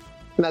down?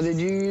 Now, did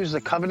you use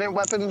the Covenant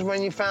weapons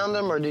when you found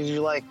them, or did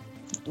you like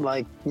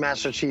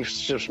Master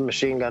Chief's just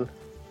machine gun?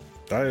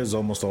 I was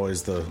almost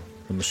always the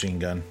machine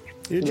gun.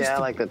 I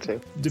like that too.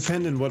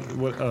 Depending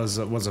what was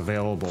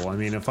available. I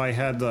mean, if I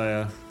had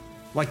the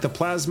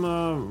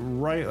plasma,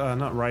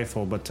 not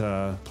rifle, but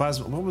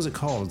plasma. What was it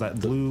called? That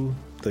blue.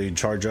 They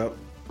charge up.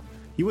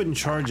 You wouldn't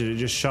charge it. It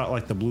just shot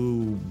like the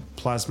blue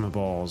plasma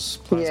balls.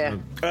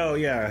 Plasma. Oh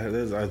yeah.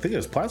 I think it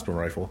was plasma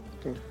rifle.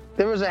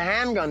 There was a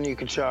handgun you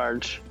could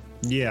charge.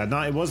 Yeah. No,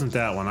 it wasn't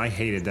that one. I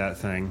hated that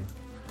thing.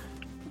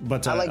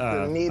 But I like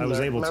the Needler. I was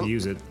able to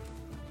use it.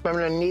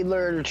 Remember the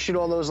Needler to shoot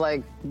all those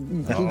like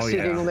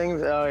heat-seeking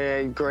things? Oh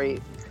yeah,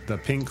 great. The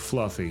pink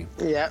fluffy.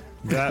 Yeah.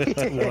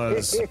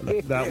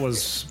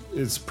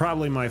 It's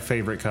probably my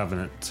favorite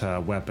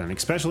Covenant weapon,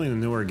 especially in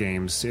the newer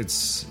games.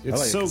 It's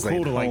so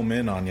cool to home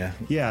in on you.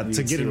 Yeah,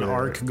 to get an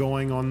arc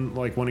going on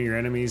like one of your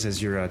enemies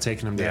as you're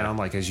taking them down.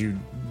 Like as you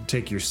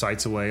take your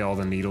sights away, all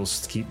the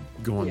needles keep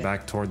going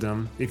back toward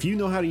them. If you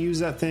know how to use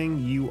that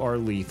thing, you are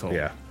lethal.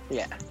 Yeah.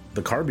 Yeah.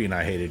 The carbine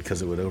I hated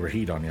because it would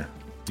overheat on you.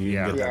 You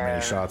didn't get that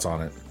many shots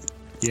on it.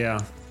 Yeah.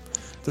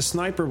 The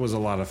sniper was a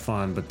lot of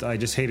fun, but I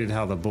just hated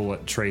how the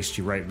bullet traced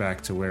you right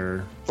back to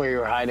where you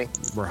were hiding.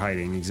 We're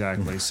hiding,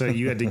 exactly. So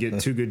you had to get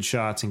 2 good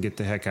shots and get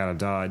the heck out of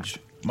Dodge.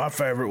 My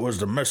favorite was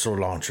the missile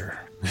launcher.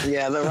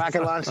 Yeah, the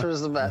rocket launcher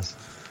was the best.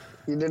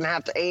 You didn't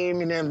have to aim,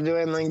 you didn't have to do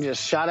anything,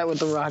 just shot it with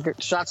the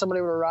rocket. Shot somebody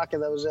with a rocket,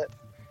 that was it.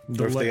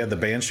 Or if they had the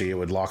Banshee, it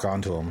would lock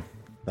onto them.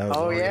 That was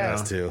one of the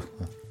guys too.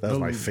 That was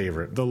my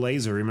favorite. The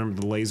laser,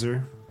 remember the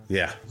laser?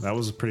 Yeah. That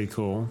was pretty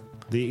cool.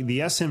 The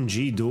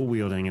SMG dual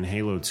wielding in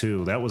Halo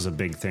 2, that was a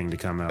big thing to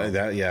come out. I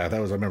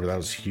remember that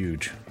was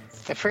huge.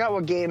 I forgot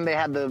what game they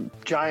had the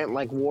giant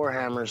like war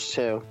hammers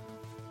too.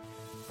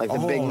 Like the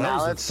big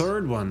mallets. That was the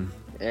third one.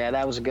 Yeah,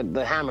 that was a good.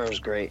 The hammer was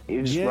great.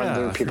 You just run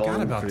through people I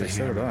forgot and about the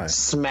hammer.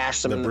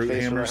 Smash them in the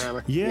face with a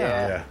hammer.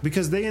 Yeah,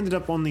 because they ended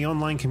up on the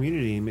online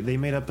community. They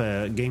made up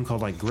a game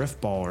called like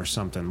Griffball or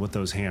something with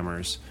those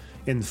hammers.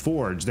 In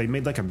Forge, they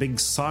made like a big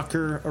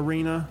soccer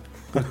arena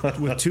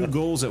with 2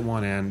 goals at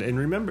one end. And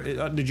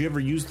remember, did you ever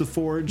use the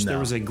Forge? No. There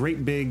was a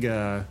great big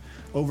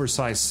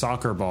oversized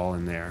soccer ball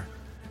in there.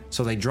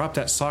 So they dropped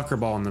that soccer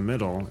ball in the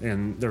middle,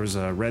 and there was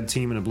a red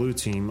team and a blue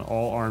team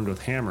all armed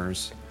with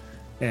hammers.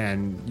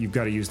 And you've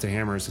got to use the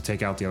hammers to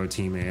take out the other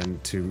team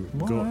and to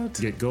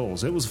get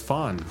goals. It was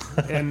fun.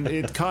 And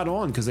it caught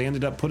on because they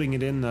ended up putting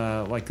it in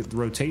like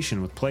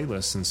rotation with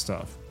playlists and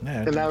stuff.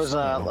 Yeah, and that was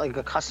like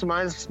a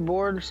customized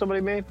board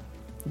somebody made?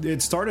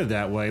 It started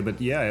that way, but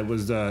yeah, it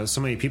was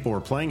so many people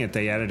were playing it,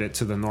 they added it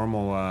to the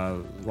normal, I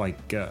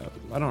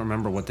don't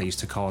remember what they used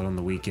to call it on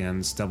the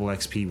weekends, double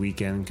XP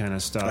weekend kind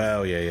of stuff.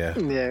 Oh,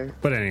 yeah.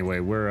 But anyway,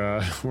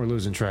 we're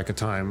losing track of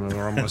time.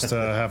 We're almost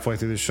halfway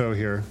through the show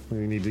here.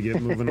 We need to get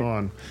moving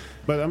on.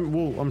 But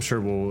I'm sure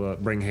we'll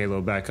bring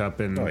Halo back up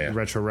in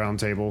Retro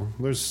Roundtable.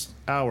 There's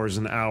hours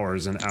and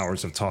hours and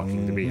hours of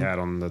talking to be had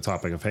on the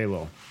topic of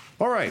Halo.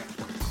 All right.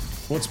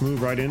 let's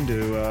move right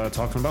into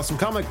talking about some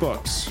comic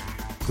books.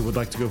 Who would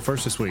like to go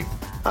first this week?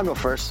 I'll go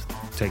first.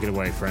 Take it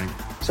away, Frank.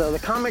 So the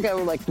comic I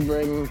would like to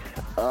bring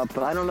up,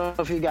 I don't know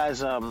if you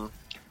guys,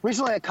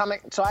 recently a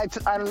comic, so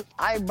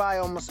I buy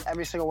almost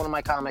every single one of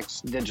my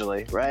comics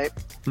digitally, right?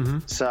 Mm-hmm.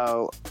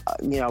 So,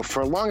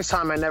 for the longest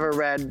time I never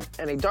read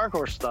any Dark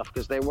Horse stuff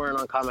because they weren't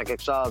on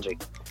Comixology.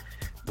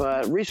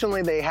 But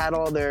recently they had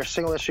all their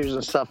single issues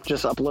and stuff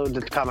just uploaded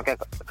to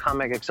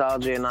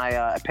Comixology, and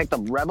I picked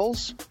up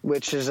Rebels,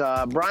 which is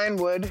Brian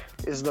Wood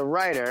is the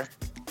writer,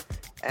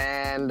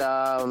 and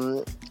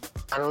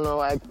I don't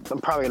know, I'm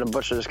probably going to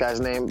butcher this guy's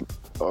name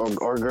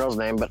or girl's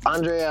name, but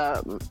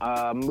Andrea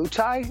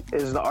Mutai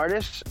is the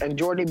artist, and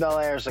Jordi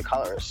Belair is the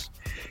colorist.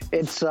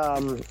 It's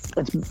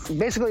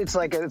basically it's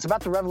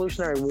about the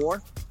Revolutionary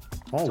War.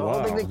 Oh, so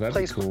wow, that'd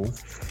be cool.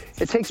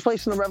 It takes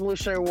place in the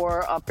Revolutionary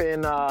War up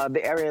in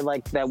the area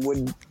that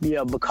would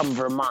become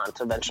Vermont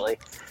eventually,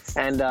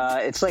 and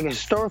it's like a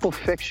historical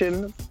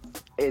fiction.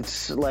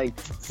 It's like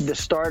the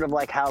start of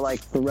how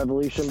the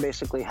revolution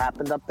basically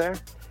happened up there.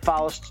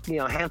 Follows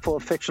a handful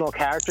of fictional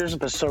characters,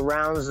 but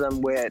surrounds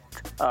them with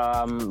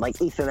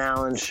Ethan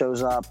Allen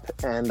shows up,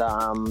 and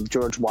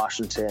George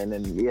Washington,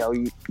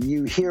 and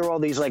you hear all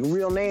these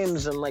real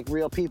names and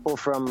real people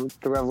from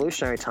the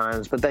Revolutionary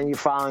times, but then you're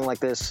following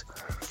this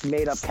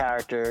made up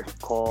character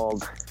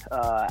called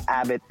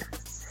Abbott.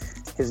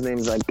 His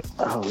name's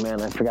oh man,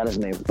 I forgot his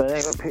name, but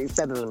anyway,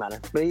 that doesn't matter.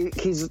 But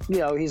he's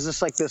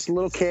just this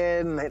little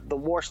kid, and the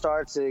war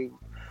starts. The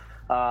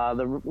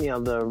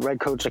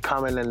redcoats are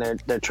coming,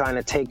 and they're trying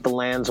to take the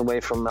lands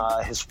away from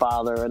his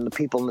father and the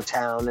people in the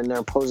town, and they're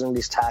imposing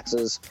these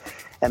taxes,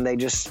 and they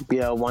just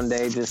one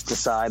day just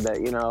decide that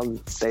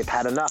they've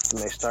had enough,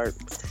 and they start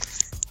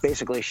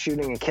basically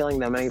shooting and killing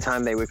them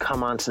anytime they would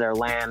come onto their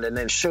land. And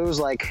it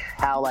shows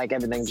how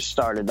everything just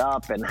started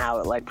up and how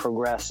it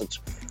progressed. It's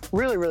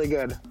really, really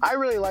good. I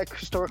really like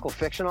historical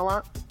fiction a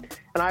lot,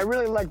 and I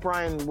really like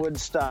Brian Wood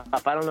stuff.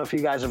 I don't know if you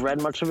guys have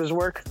read much of his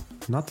work.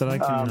 Not that I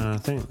can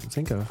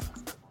think of.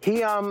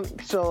 He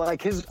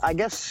I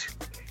guess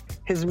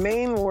his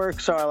main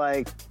works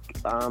are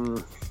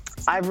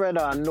I've read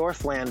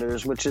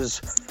Northlanders, which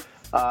is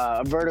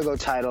a Vertigo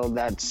title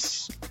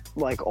that's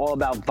all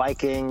about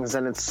Vikings,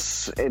 and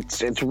it's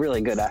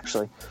really good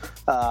actually.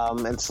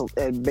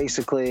 It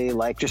basically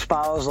just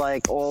follows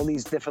all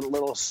these different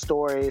little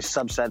stories,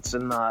 subsets,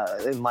 in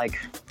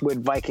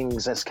with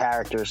Vikings as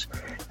characters.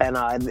 And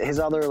his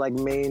other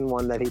main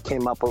one that he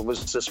came up with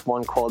was this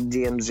one called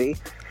DMZ,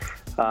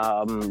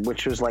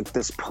 which was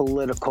this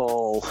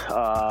political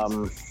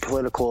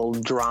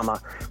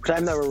drama, which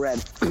I've never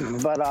read.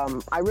 But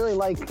I really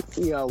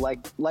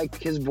like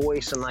his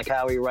voice and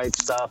how he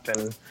writes stuff,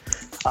 and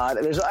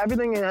there's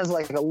everything has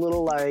a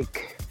little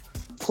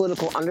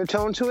political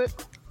undertone to it.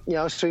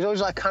 So he's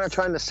always kind of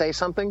trying to say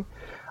something,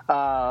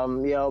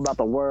 about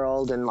the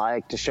world, and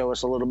to show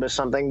us a little bit of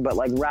something, but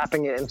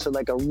wrapping it into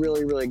a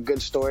really, really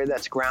good story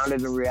that's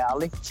grounded in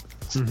reality.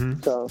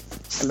 Mm-hmm. So,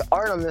 and the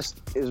art on this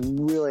is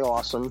really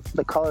awesome.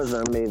 The colors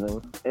are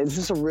amazing. It's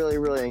just a really,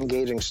 really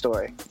engaging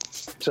story.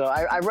 So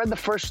I read the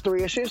first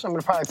 3 issues. I'm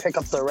going to probably pick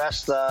up the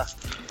rest,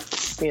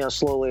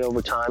 slowly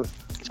over time.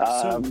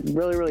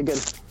 Really, really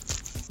good.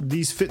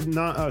 These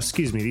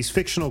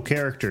fictional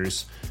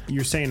characters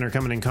you're saying are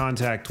coming in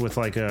contact with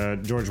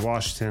George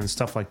Washington and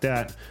stuff like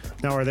that.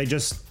 Now, are they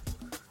just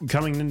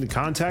coming into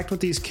contact with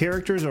these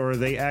characters, or are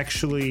they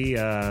actually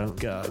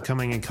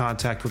coming in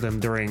contact with them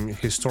during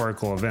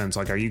historical events?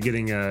 Are you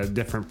getting a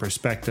different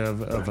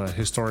perspective of a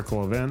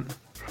historical event?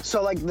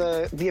 So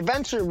the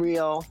events are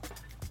real,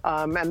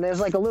 and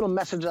there's a little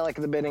message at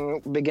the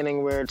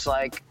beginning where it's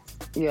the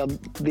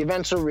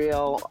events are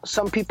real.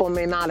 Some people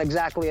may not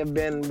exactly have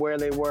been where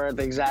they were at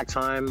the exact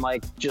time,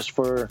 just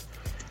for,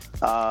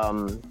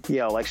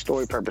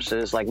 story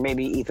purposes.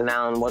 Maybe Ethan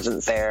Allen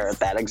wasn't there at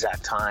that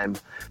exact time.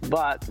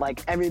 But,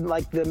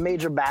 the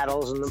major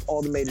battles and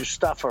all the major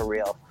stuff are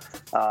real.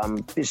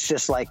 It's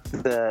just,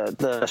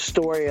 the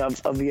story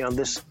of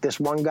this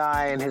one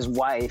guy and his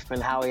wife,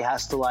 and how he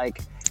has to,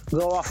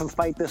 go off and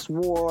fight this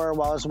war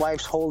while his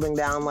wife's holding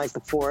down,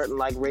 the fort and,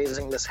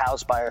 raising this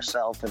house by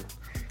herself, and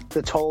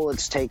the toll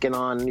it's taken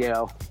on,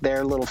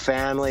 their little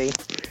family,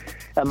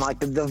 and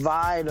the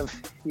divide of,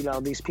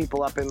 these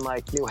people up in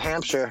New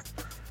Hampshire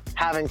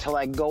having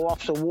to go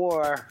off to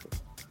war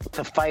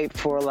to fight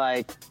for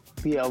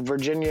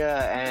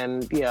Virginia,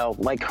 and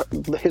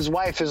his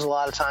wife is a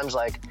lot of times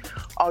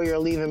oh, you're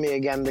leaving me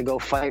again to go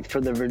fight for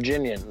the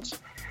Virginians.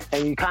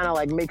 And you kind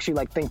of makes you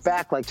think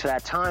back to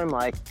that time,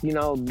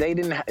 they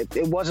didn't,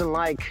 it wasn't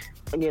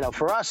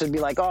for us, it'd be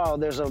oh,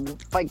 there's a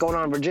fight going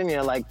on in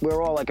Virginia.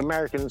 We're all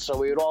Americans, so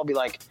we would all be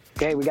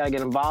hey, we got to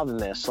get involved in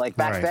this. Back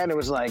right. then, it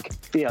was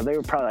they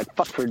were probably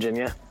fuck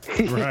Virginia.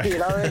 Right. You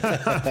know what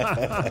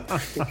I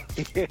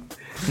mean?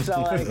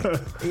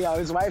 So,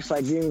 his wife's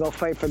you can go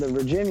fight for the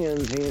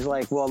Virginians. And he's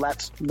well,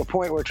 that's the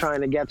point we're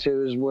trying to get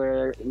to, is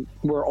where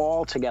we're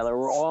all together.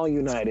 We're all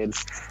united.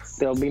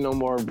 There'll be no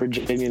more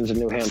Virginians and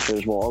New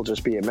Hampshires. We'll all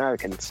just be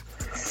Americans.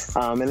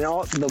 And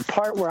the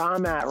part where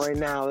I'm at right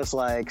now is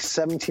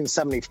 1776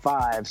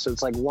 1975, so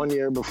it's like 1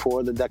 year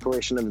before the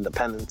Declaration of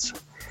Independence.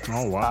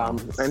 Oh wow!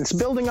 And it's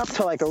building up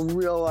to like a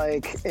real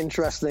like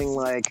interesting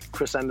like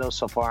crescendo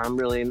so far. I'm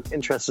really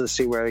interested to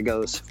see where it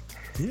goes.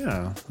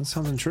 Yeah, that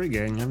sounds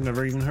intriguing. I've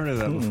never even heard of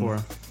that before.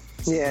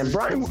 Yeah,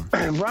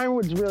 Brian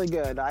Wood's really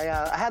good. I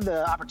had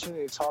the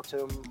opportunity to talk to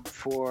him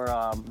for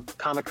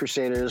Comic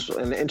Crusaders,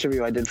 an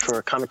interview I did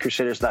for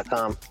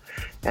ComicCrusaders.com,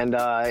 and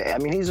I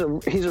mean he's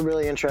a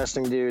really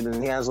interesting dude,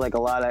 and he has like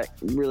a lot of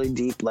really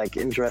deep, like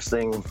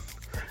interesting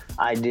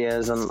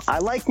ideas, and I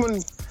like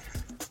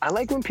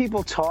when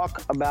people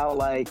talk about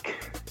like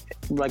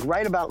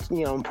write about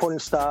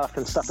important stuff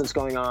and stuff that's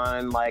going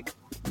on like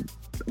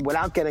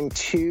without getting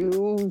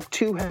too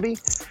heavy.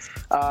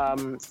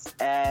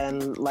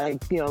 And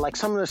like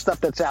some of the stuff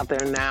that's out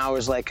there now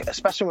is like,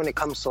 especially when it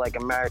comes to like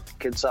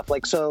American stuff,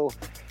 like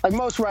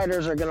most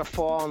writers are going to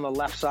fall on the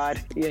left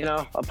side,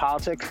 of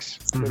politics,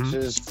 which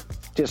is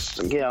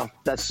just,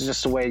 that's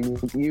just the way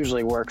it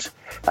usually works.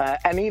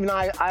 And even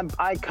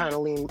I kind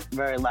of lean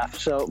very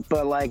left. So,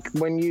 but like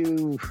when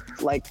you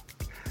like,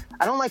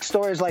 I don't like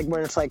stories like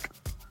when it's like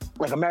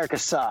America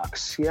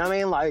sucks, you know what I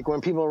mean? Like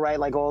when people write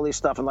like all these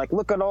stuff and like,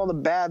 look at all the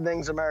bad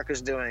things America's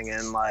doing,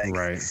 and like,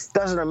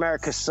 doesn't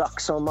America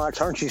suck so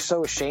much? Aren't you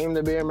so ashamed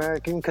to be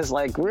American? Because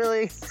like,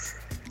 really,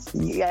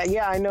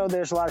 yeah, I know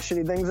there's a lot of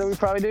shitty things that we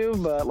probably do,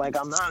 but like,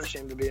 I'm not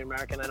ashamed to be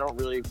American. I don't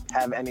really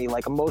have any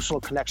like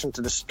emotional connection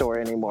to the story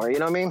anymore. You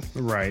know what I mean?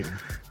 Right.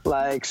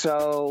 Like,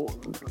 so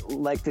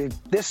like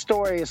this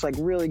story is like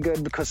really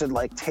good because it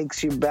like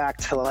takes you back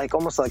to like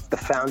almost like the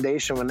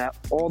foundation when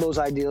all those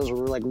ideals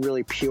were like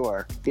really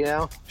pure,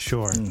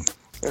 Sure.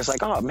 It's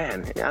like, oh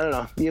man, I don't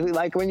know. You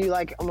like when you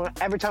like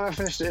every time I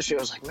finish the issue, I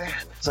was like, man,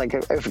 it's like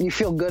if you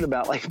feel good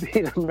about like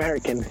being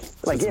American.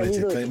 Like, yeah,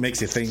 it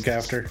makes you think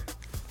after.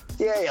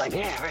 Yeah, you're like,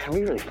 yeah, man,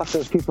 we really fucked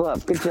those people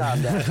up. Good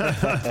job,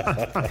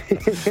 Dad.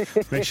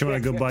 Makes you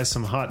want to go buy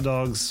some hot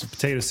dogs,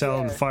 potato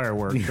salad, and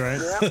fireworks,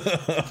 right?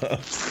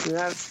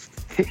 Yeah.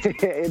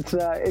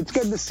 It's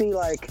good to see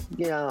like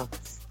a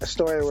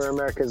story where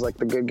America is like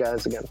the good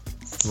guys again,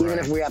 even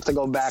if we have to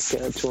go back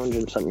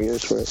 200-something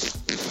years for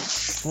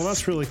it. Well,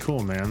 that's really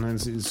cool, man.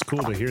 It's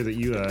cool to hear that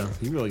you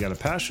really got a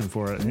passion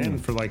for it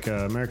and for like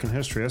American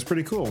history. That's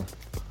pretty cool.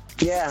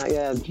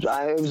 Yeah.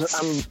 I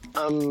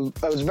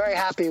was very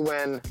happy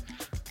when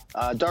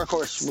Dark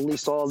Horse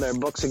released all their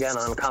books again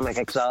on Comic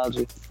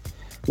Xology,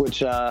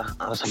 which I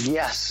was like,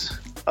 yes.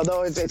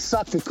 Although it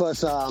sucked because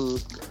Sal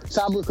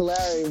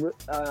Bucalari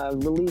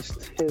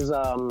released his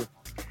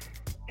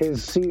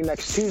See You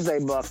Next Tuesday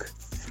book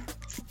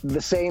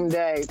the same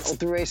day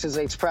through Aces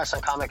Eights Press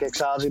on Comic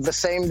Xology, the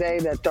same day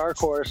that Dark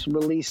Horse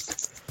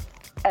released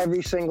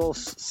every single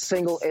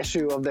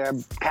issue of their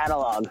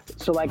catalog.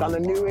 So like on the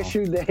new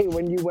issue day,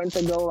 when you went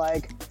to go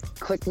like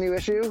click new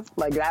issue,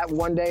 like that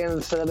one day,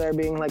 instead of there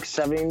being like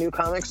 70 new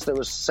comics, there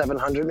was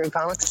 700 new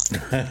comics.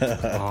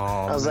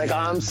 I was like, oh,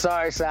 I'm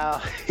sorry,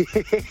 Sal.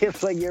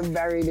 It's like you're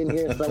buried in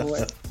here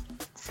somewhere.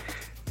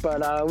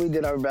 But we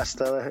did our best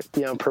to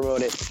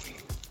promote it.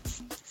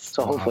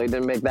 So hopefully it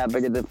didn't make that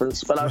big a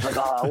difference. But I was like,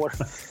 oh,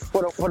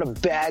 what a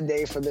bad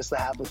day for this to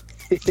happen.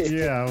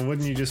 Yeah,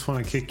 wouldn't you just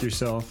want to kick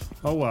yourself?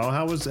 Oh well,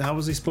 how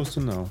was he supposed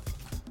to know?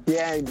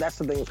 Yeah, that's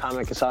the thing with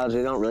Comic Xology.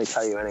 They don't really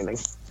tell you anything.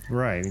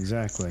 Right,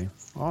 exactly.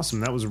 Awesome.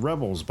 That was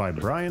Rebels by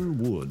Brian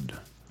Wood.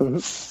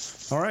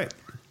 Mm-hmm. All right.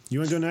 You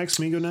want to go next?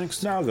 Me go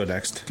next? No, I'll go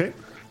next. Okay.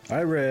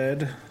 I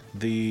read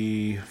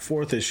the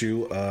 4th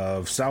issue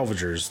of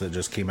Salvagers that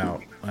just came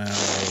out a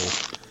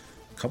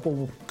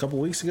couple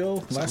weeks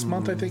ago. Last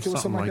month, I think it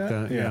was something like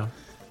that. Yeah.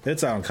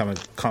 It's out on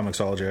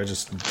Comixology. I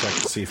just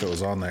checked to see if it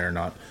was on there or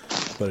not.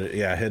 But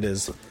it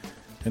is.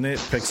 And it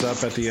picks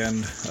up at the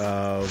end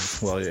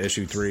of,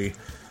 issue 3,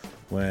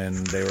 when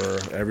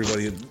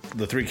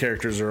the 3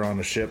 characters are on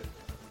a ship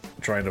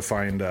trying to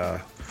find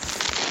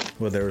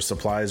whether there was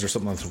supplies or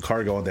something, some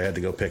cargo, and they had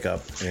to go pick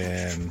up.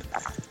 And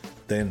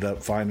they ended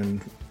up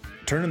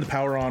turning the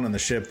power on in the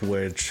ship,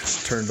 which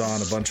turned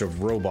on a bunch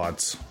of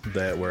robots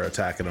that were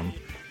attacking them.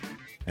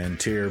 And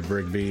Tyr,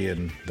 Brigby,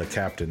 and the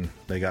captain,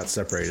 they got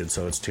separated.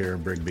 So it's Tyr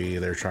and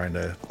Brigby. They're trying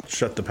to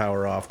shut the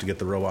power off to get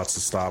the robots to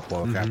stop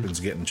while the captain's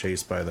getting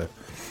chased by the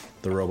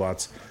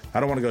robots.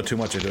 I don't want to go too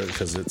much into it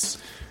because it's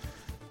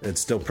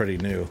still pretty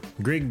new.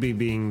 Brigby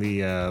being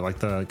the like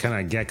the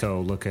kind of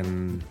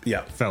gecko-looking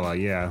fella.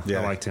 Yeah, I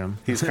liked him.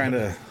 He's kind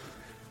of,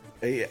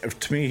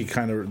 to me,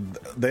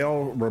 they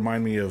all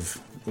remind me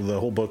of, the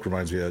whole book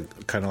reminds me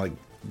of kind of like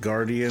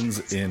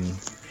Guardians in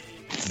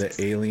the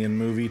Alien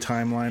movie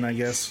timeline, I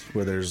guess,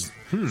 where there's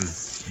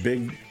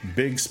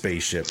big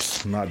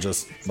spaceships, not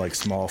just like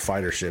small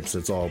fighter ships.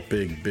 It's all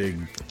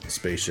big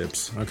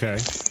spaceships. Okay.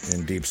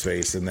 In deep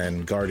space, and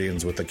then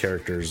Guardians with the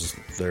characters,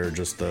 they're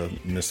just the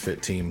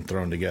misfit team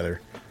thrown together.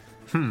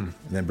 And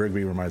then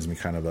Brigby reminds me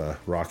kind of a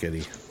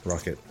Rocket.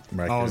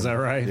 Oh, is that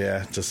right?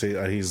 Yeah, just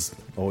he's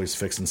always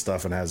fixing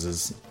stuff and has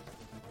his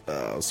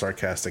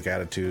sarcastic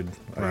attitude,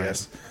 I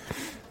guess.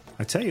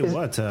 I tell you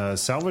what,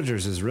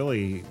 Salvagers is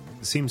really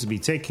seems to be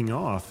taking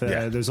off.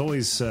 Yeah. There's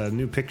always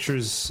new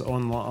pictures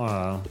on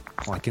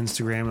like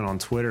Instagram and on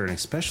Twitter, and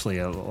especially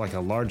a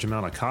large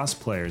amount of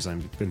cosplayers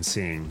I've been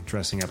seeing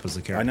dressing up as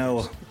the characters. I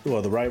know.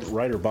 Well, the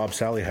writer Bob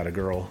Sally had a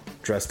girl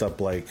dressed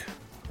up like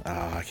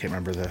I can't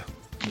remember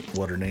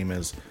what her name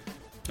is.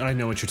 I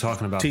know what you're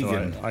talking about.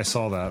 Tegan. I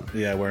saw that.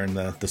 Yeah, wearing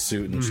the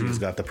suit, and she's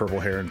got the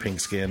purple hair and pink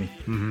skin.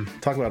 Mm-hmm.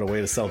 Talk about a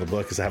way to sell the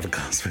book is to have a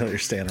cosplayer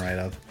standing right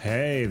up.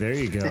 Hey, there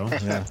you go.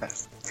 Yeah.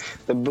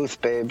 The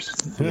booth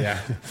babes. Yeah.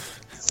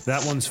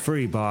 That one's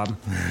free, Bob.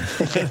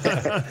 That's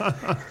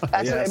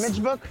an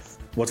image book?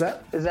 What's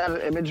that? Is that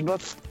an image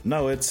book?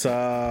 No, it's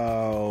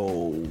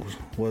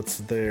what's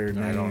their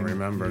name? I don't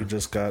remember. You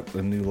just got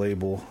a new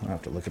label. I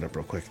have to look it up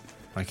real quick.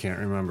 I can't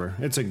remember.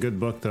 It's a good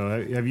book,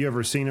 though. Have you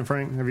ever seen it,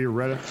 Frank? Have you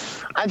read it?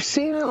 I've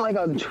seen it like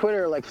on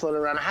Twitter, like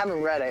floating around. I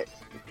haven't read it.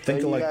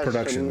 Think Alike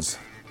Productions.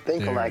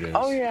 Think Alike.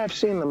 Oh yeah, I've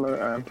seen them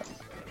around.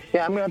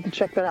 Yeah, I'm gonna have to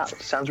check that out.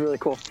 Sounds really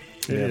cool.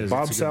 It is.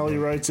 Bob Sally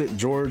writes it.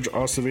 George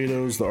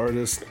Acevedo is the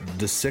artist.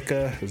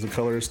 DeSica is the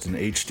colorist, and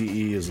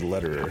HDE is the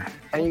letterer.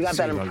 And you got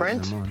that in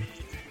print?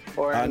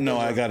 Or no,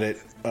 I got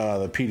it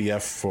the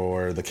PDF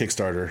for the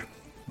Kickstarter.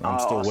 I'm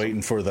still awesome.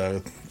 waiting for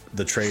the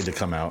trade to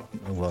come out.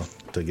 Well,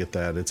 to get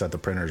that, it's at the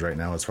printers right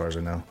now, as far as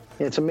I know.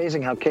 Yeah, it's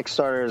amazing how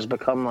Kickstarter has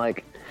become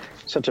like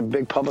such a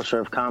big publisher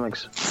of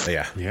comics.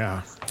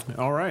 Yeah.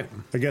 All right.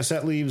 I guess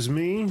that leaves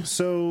me.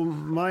 So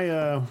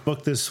my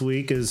book this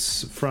week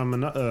is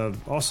from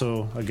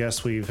also a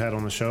guest we've had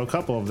on the show. A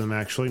couple of them,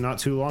 actually, not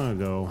too long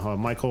ago.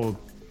 Michael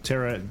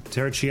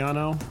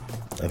Terracciano.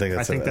 I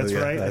think that's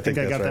right. I think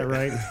I got that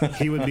right.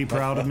 He would be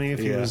proud of me if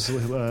he was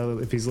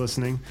if he's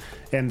listening.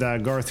 And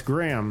Garth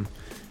Graham,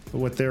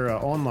 with their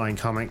online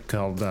comic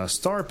called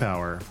Star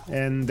Power.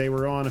 And they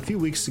were on a few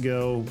weeks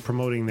ago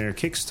promoting their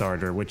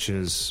Kickstarter, which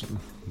is,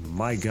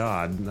 my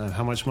God,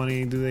 how much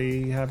money do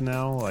they have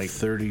now? Like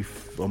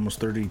almost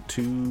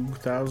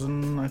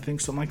 32,000, I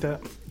think, something like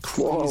that.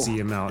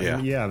 Crazy amount.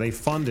 Yeah, they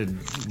funded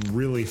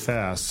really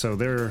fast. So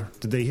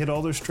did they hit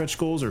all their stretch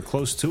goals or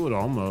close to it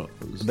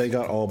almost? They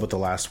got all but the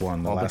last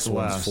one. The last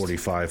one's last.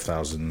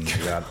 45,000.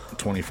 They got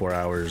 24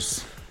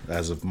 hours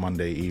as of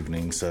Monday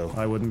evening, so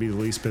I wouldn't be the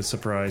least bit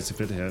surprised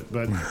if it hit.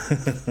 But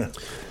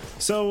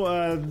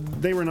so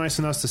they were nice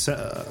enough to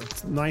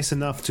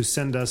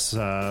send us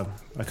a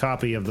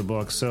copy of the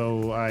book.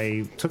 So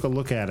I took a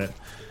look at it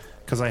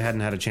because I hadn't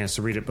had a chance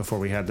to read it before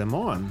we had them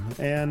on,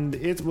 and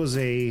it was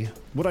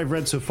what I've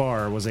read so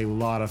far was a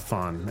lot of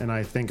fun, and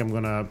I think I'm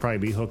gonna probably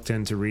be hooked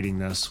into reading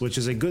this, which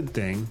is a good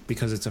thing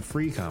because it's a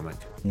free comic.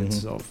 Mm-hmm.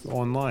 It's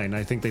online.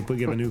 I think they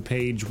give a new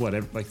page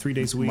like 3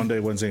 days a week, Monday,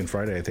 Wednesday, and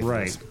Friday, I think.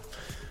 Right.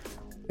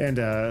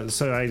 And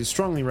so I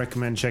strongly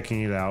recommend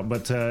checking it out.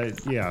 But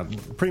yeah,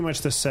 pretty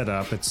much the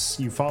setup. It's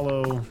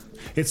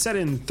set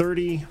in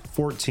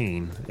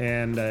 3014,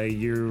 and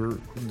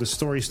the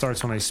story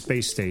starts on a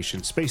space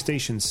station, Space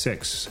Station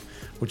 6,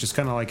 which is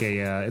kind of like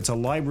it's a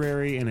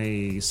library and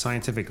a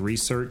scientific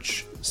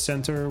research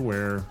center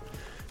where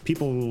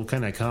people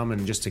kind of come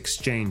and just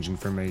exchange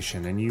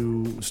information, and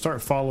you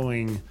start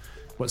following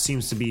what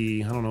seems to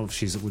be, I don't know if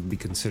she would be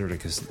considered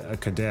a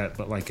cadet,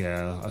 but like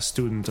a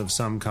student of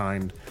some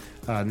kind,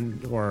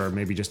 or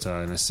maybe just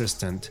an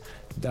assistant,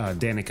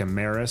 Danica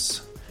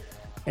Maris.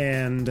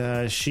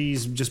 And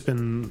she's just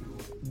been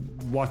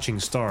watching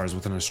stars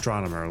with an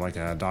astronomer, like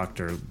a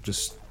doctor,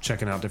 just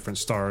checking out different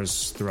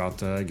stars throughout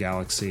the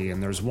galaxy.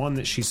 And there's one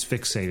that she's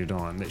fixated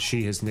on that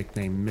she has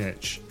nicknamed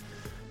Mitch.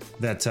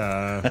 That,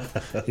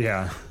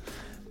 yeah.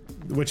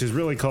 Which is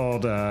really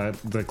called,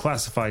 the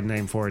classified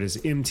name for it is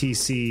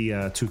MTC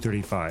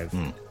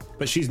 235.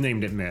 But she's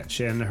named it Mitch,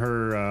 and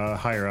her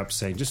higher-ups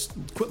say, just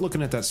quit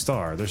looking at that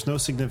star. There's no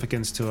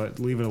significance to it.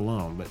 Leave it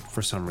alone. But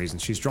for some reason,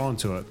 she's drawn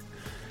to it.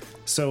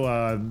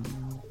 So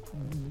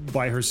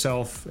by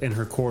herself in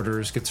her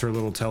quarters, gets her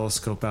little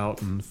telescope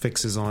out and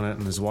fixes on it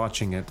and is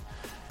watching it.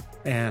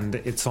 And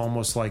it's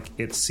almost like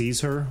it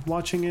sees her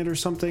watching it or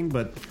something,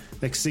 but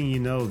next thing you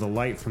know, the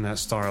light from that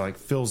star like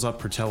fills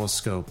up her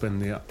telescope,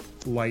 and the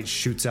light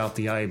shoots out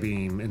the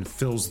I-beam and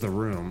fills the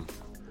room.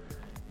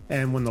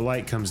 And when the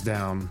light comes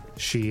down,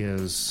 she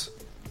is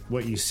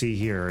what you see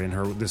here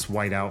in this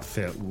white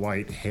outfit,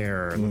 white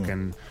hair,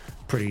 looking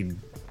pretty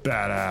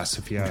badass,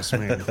 if you ask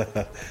me.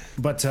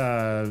 But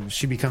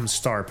she becomes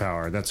Star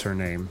Power. That's her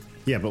name.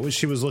 Yeah, but what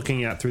she was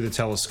looking at through the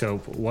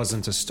telescope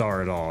wasn't a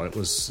star at all. It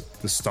was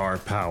the Star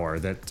Power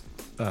that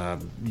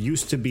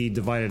used to be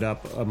divided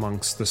up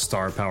amongst the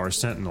Star Power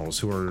Sentinels,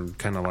 who are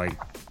kind of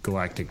like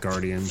Galactic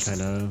Guardian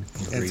kind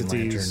of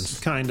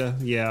entities. Kind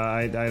of,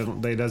 yeah.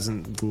 They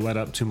doesn't let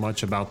up too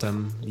much about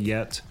them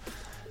yet.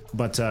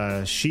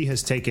 But she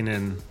has taken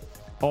in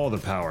all the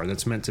power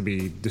that's meant to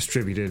be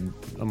distributed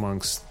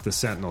amongst the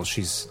Sentinels.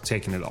 She's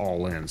taken it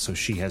all in, so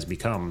she has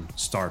become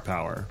Star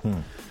Power.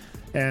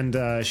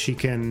 And she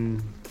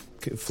can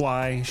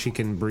fly, she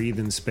can breathe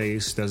in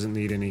space, doesn't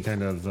need any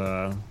kind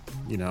of,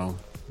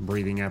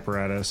 breathing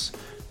apparatus.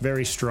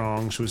 Very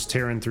strong. She was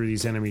tearing through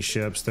these enemy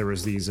ships. There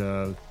was these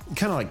kind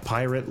of like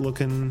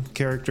pirate-looking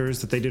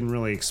characters that they didn't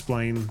really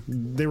explain.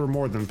 They were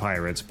more than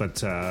pirates,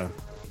 but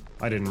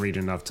I didn't read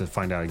enough to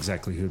find out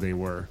exactly who they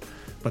were.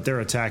 But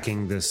they're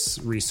attacking this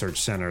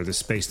research center, the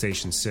Space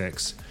Station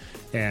 6.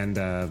 And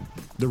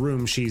the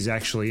room she's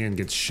actually in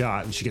gets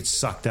shot, and she gets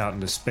sucked out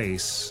into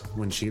space.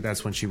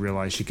 That's when she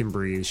realized she can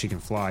breathe, she can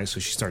fly, so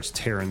she starts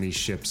tearing these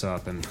ships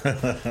up. And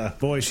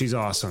boy, she's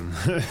awesome.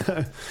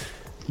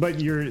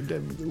 But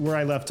where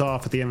I left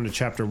off at the end of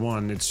chapter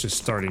 1, it's just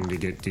starting to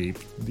get deep.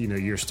 You know,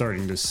 you're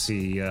starting to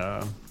see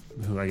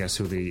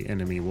who the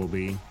enemy will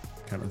be,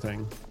 kind of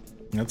thing.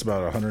 That's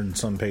about 100 and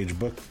some page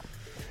book.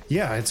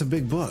 Yeah, it's a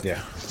big book.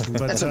 Yeah,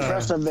 but that's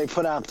impressive. They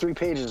put out 3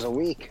 pages a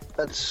week.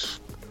 That's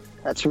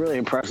really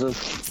impressive.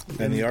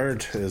 And the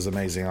art is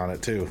amazing on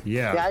it too.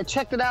 Yeah. Yeah, I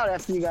checked it out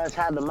after you guys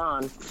had them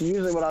on.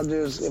 Usually, what I'll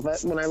do is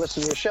when I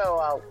listen to your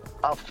show,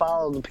 I'll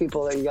follow the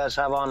people that you guys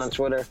have on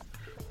Twitter.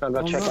 I'll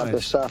go check out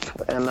their stuff.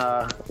 And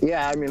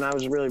yeah, I mean, I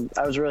was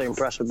really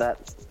impressed with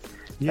that.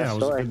 Yeah,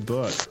 it was a good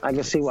book. I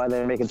can see why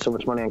they're making so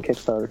much money on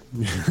Kickstarter.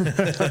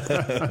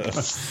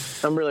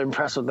 I'm really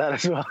impressed with that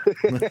as well.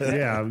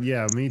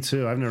 yeah, me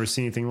too. I've never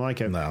seen anything like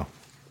it. No.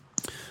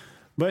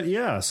 But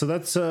yeah, so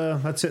that's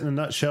it in a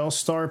nutshell.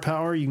 Star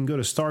Power. You can go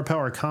to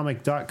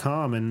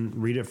starpowercomic.com and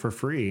read it for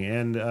free,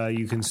 and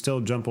you can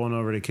still jump on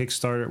over to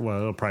Kickstarter.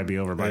 Well, it'll probably be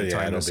over by the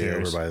time this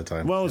airs. Over by the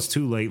time. Well, it's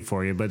too late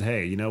for you, but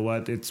hey, you know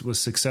what? It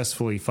was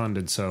successfully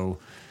funded, so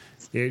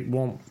it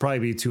won't probably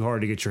be too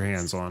hard to get your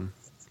hands on.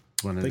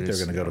 I think they're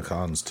going to go to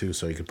cons too,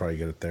 so you could probably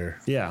get it there.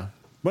 Yeah,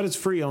 but it's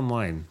free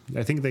online.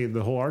 I think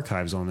the whole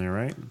archive's on there,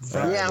 right?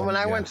 Yeah, when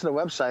I went to the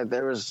website,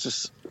 there was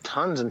just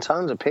tons and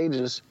tons of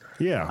pages.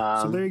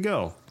 Yeah, so there you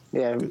go.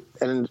 Yeah,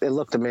 and it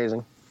looked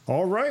amazing.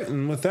 All right,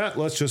 and with that,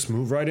 let's just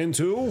move right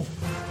into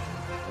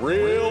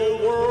Real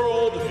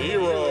World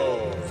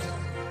Heroes.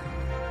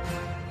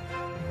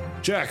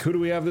 Jack, who do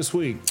we have this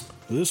week?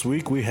 This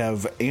week we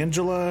have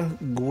Angela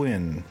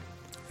Gwyn.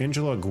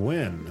 Angela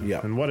Gwyn.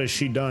 Yeah. And what has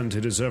she done to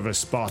deserve a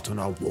spot on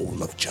our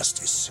wall of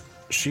justice?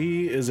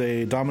 She is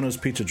a Domino's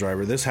pizza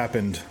driver. This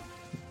happened,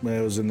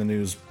 it was in the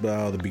news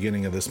the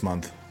beginning of this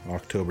month,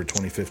 October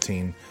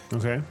 2015.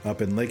 Okay.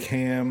 Up in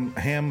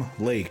Ham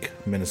Lake,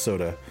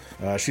 Minnesota.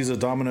 She's a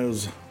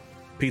Domino's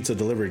pizza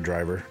delivery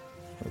driver.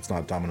 It's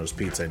not Domino's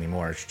Pizza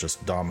anymore. It's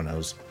just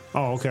Domino's.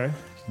 Oh, okay.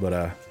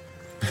 But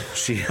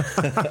she...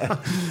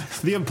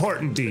 the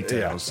important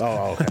details. Yeah.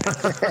 Oh,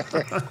 okay.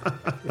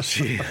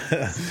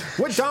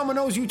 What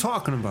Domino's you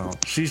talking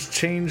about? She's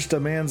changed a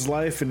man's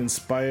life and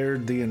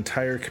inspired the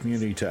entire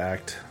community to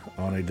act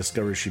on a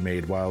discovery she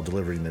made while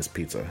delivering this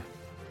pizza.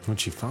 What'd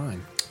she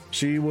find?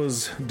 She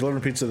was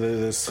delivering pizza to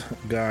this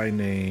guy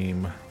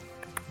named...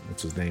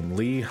 What's his name?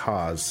 Lee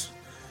Haas.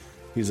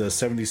 He's a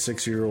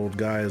 76-year-old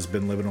guy who's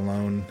been living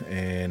alone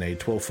in a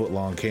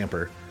 12-foot-long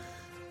camper.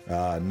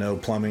 No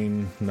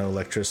plumbing, no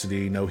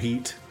electricity, no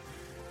heat.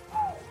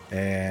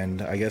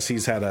 And I guess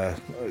he's had a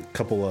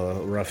couple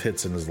of rough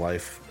hits in his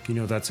life. You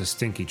know, that's a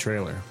stinky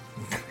trailer.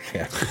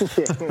 Yeah.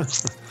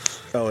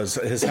 Oh,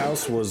 his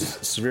house was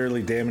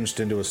severely damaged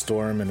into a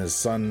storm, and his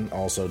son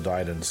also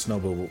died in a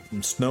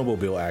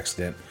snowmobile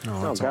accident.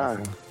 Oh, that's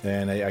God. awful.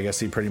 And I guess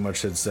he pretty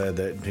much had said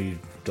that he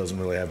doesn't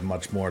really have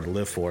much more to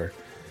live for.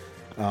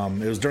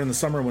 It was during the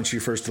summer when she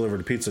first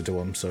delivered a pizza to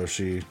him, so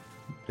she,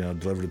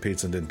 delivered the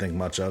pizza and didn't think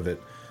much of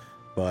it.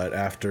 But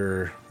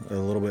after a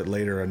little bit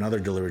later, another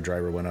delivery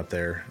driver went up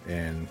there,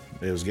 and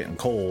it was getting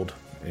cold,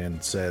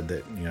 and said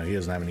that he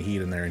doesn't have any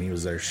heat in there, and he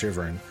was there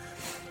shivering.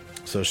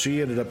 So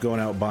she ended up going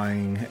out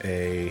buying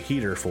a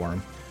heater for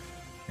him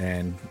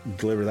and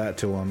deliver that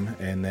to him,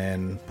 and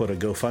then put a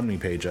GoFundMe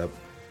page up.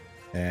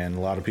 And a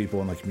lot of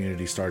people in the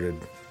community started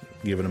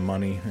giving him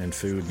money and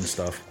food and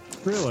stuff.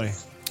 Really?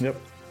 Yep.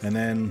 And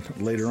then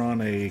later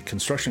on, a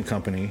construction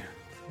company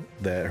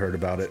that heard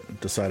about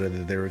it decided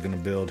that they were going to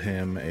build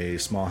him a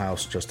small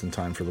house just in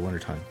time for the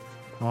wintertime.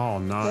 Oh,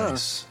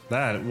 nice.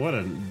 What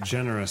a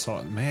generous...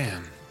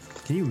 Man,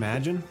 can you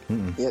imagine?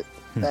 Yeah,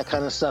 that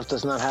kind of stuff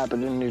does not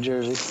happen in New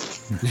Jersey.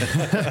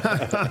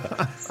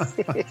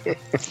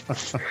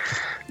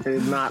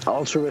 There's not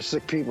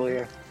altruistic people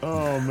here.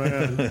 Oh,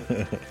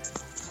 man.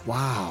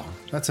 Wow.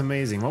 That's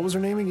amazing. What was her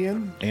name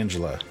again?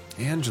 Angela.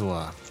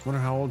 Wonder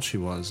how old she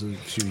was. Is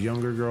she a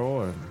younger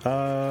girl?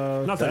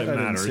 Or... Not that it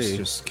matters.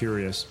 Just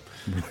curious.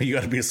 You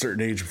got to be a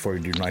certain age before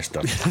you do nice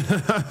stuff.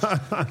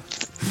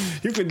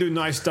 You can do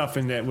nice stuff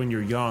in that when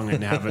you're young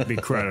and have it be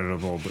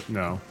creditable, but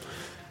no.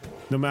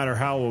 No matter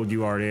how old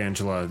you are,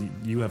 Angela,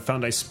 you have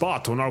found a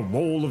spot on our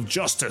wall of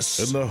justice.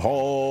 In the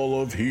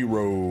Hall of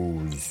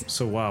Heroes.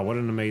 So, wow, what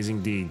an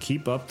amazing deed.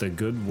 Keep up the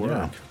good work.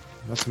 Yeah.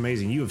 That's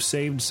amazing. You have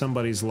saved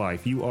somebody's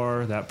life. You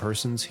are that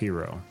person's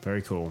hero.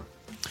 Very cool.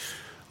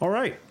 All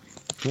right.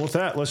 Well, with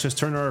that, let's just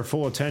turn our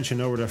full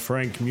attention over to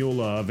Frank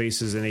Mula of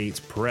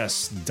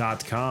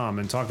AcesAndEightsPress.com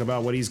and talk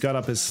about what he's got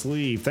up his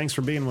sleeve. Thanks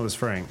for being with us,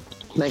 Frank.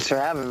 Thanks for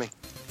having me.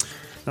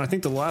 Now, I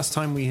think the last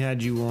time we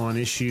had you on,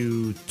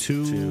 issue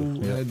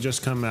 2 had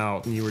just come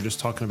out, and you were just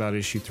talking about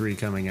issue 3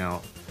 coming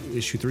out.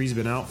 Issue 3's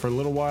been out for a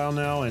little while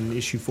now, and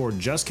issue 4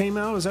 just came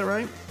out. Is that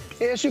right?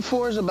 Issue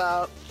 4 is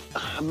about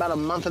a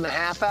month and a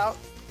half out.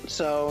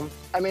 So,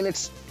 I mean,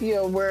 it's,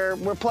 we're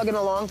plugging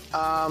along.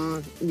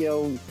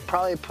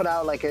 Probably put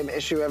out like an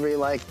issue every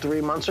like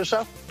 3 months or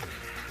so.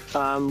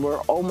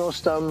 We're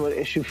almost done with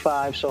issue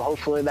 5, so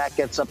hopefully that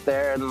gets up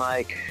there and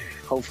like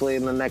hopefully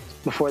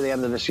before the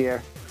end of this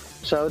year.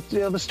 So,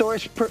 the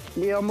story's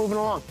moving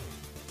along.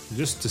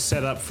 Just to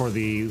set up for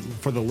the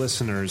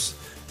listeners,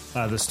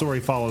 the story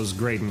follows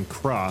Graydon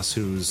Cross,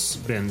 who's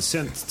been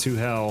sent to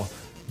hell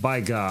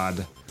by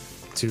God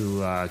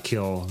to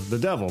kill the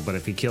devil, but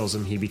if he kills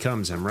him, he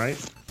becomes him, right?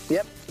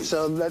 Yep.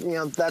 So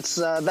that's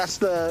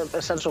the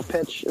essential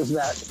pitch, is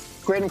that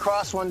Graydon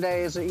Cross one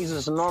day he's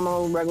just a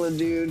normal, regular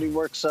dude. He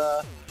works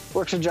a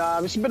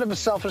job. He's a bit of a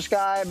selfish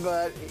guy,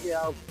 but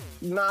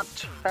not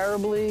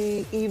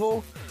terribly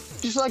evil.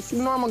 Just like a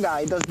normal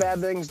guy. He does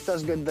bad things,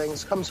 does good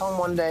things. Comes home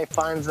one day,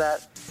 finds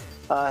that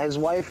his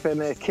wife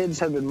and the kids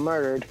have been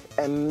murdered,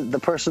 and the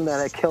person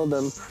that had killed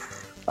them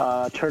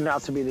turned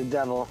out to be the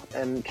devil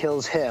and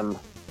kills him.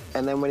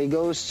 And then when he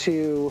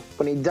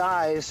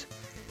dies,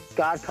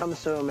 God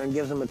comes to him and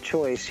gives him a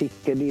choice. He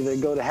could either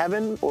go to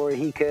heaven or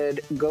he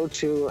could go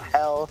to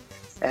hell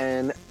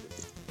and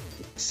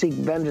seek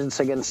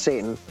vengeance against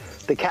Satan.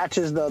 The catch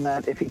is, though,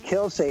 that if he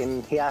kills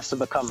Satan, he has to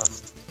become him.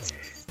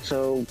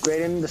 So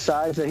Graydon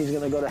decides that he's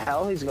going to go to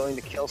hell. He's going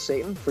to kill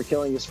Satan for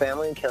killing his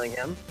family and killing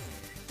him.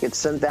 Gets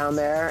sent down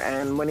there,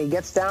 and when he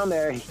gets down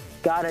there,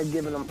 God had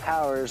given him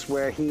powers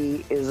where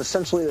he is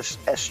essentially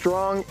as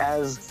strong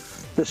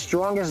as the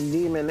strongest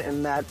demon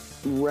in that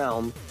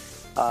realm.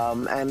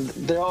 And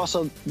there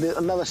also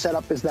another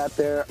setup is that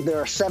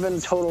there are 7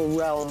 total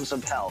realms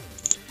of hell.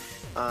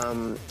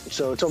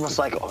 So it's almost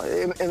like,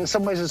 in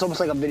some ways, it's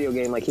almost like a video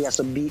game. Like he has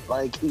to beat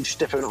like each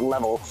different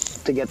level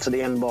to get to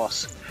the end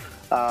boss.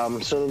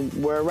 So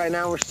right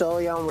now we're still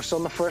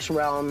in the first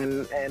realm,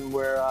 and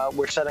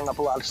we're setting up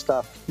a lot of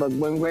stuff. But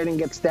when Graydon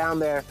gets down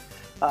there,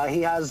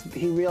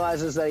 he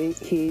realizes that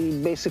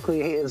he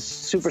basically is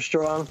super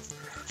strong.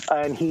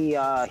 And he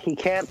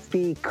can't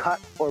be cut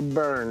or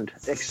burned,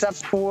 except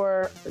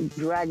for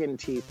dragon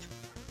teeth,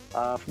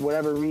 for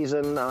whatever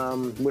reason,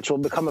 which will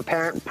become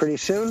apparent pretty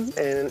soon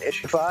in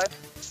issue 5.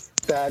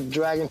 That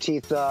dragon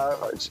teeth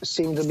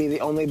seem to be the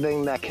only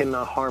thing that can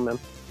harm him.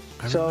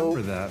 I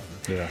remember that.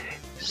 Yeah.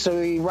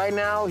 So right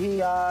now we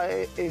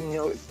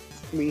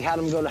had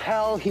him go to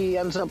hell. He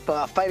ends up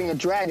fighting a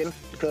dragon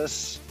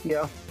because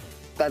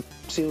that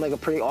seemed like a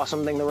pretty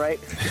awesome thing to write.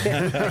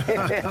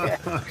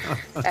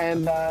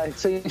 And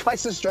so he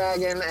fights this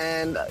dragon,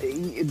 and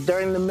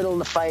during the middle of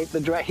the fight,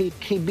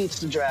 he beats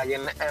the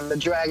dragon, and the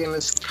dragon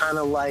is kind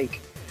of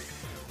like,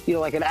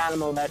 like an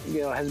animal that,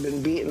 has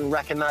been beaten,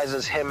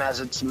 recognizes him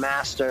as its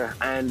master,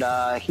 and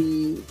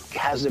he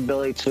has the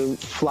ability to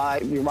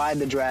ride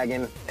the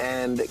dragon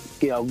and,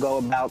 go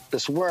about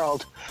this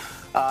world.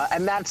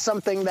 And that's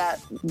something that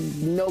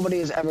nobody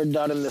has ever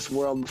done in this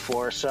world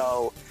before,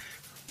 so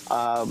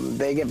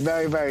they get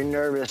very, very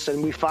nervous,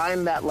 and we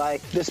find that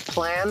like this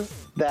plan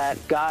that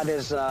God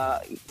has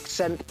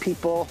sent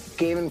people,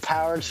 given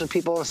power to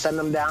people and send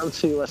them down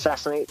to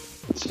assassinate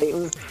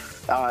Satan.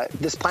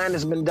 This plan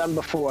has been done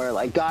before.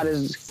 Like God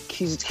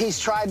he's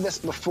tried this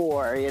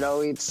before.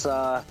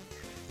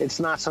 It's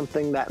not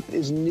something that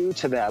is new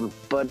to them.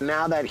 But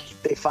now that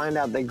they find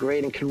out that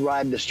Graydon can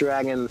ride this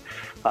dragon,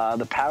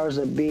 the powers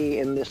that be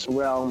in this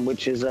realm,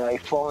 which is a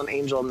fallen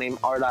angel named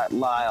Ardite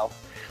Lyle,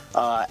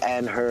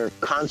 and her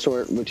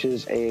consort, which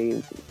is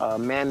a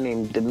man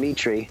named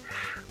Dimitri,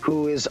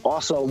 who is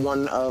also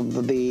one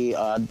of the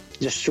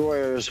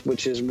destroyers,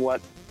 which is what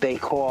they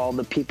call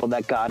the people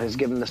that God has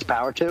given this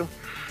power to.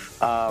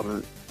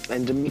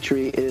 And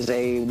Dimitri is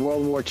a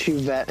World War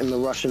II vet in the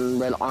Russian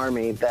Red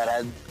Army that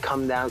had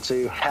come down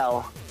to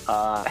hell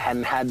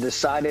and had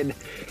decided,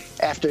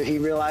 after he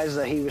realized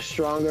that he was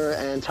stronger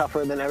and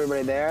tougher than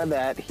everybody there,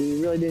 that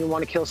he really didn't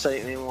want to kill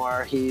Satan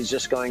anymore. He's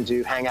just going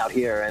to hang out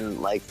here and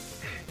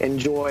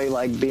enjoy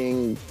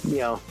being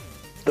the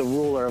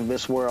ruler of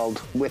this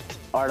world with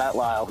Ardite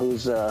Lyle,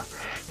 who's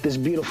this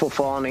beautiful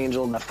fallen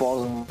angel that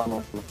falls in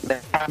love with him.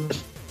 They have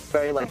this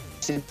very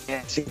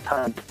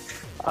type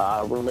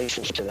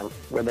relationship to them,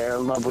 where they're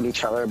in love with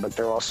each other, but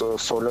they're also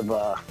sort of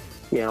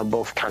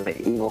both kind of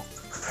evil.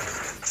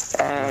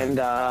 And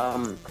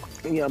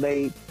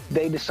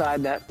they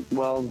decide that,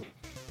 well,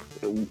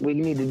 we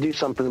need to do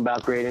something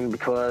about Graydon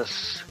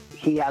because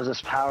he has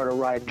this power to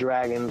ride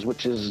dragons,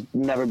 which has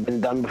never been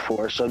done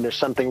before. So there's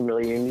something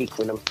really unique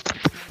with him.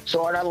 So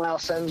Ardite Lyle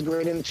sends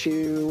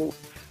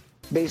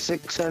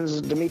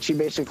Dimitri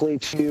basically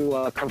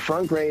to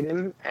confront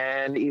Graydon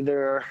and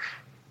either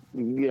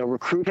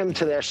recruit him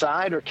to their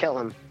side or kill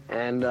him.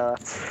 And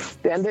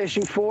the end of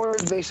issue 4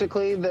 is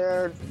basically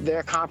their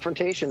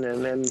confrontation,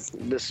 and then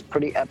this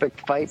pretty epic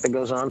fight that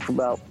goes on for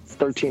about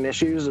 13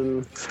 issues,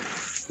 and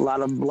a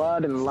lot of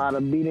blood and a lot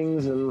of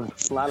beatings and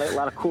a lot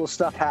of cool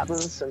stuff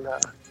happens, and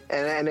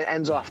it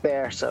ends off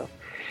there. So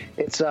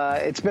it's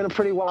been a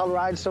pretty wild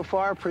ride so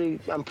far.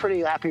 I'm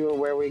pretty happy with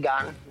where we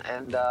got,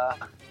 and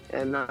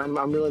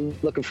I'm really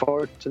looking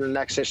forward to the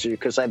next issue,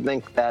 because I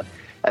think that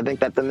I think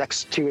that the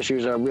next 2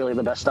 issues are really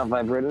the best stuff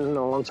I've written in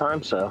a long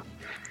time. So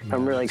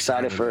I'm really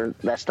excited for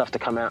that stuff to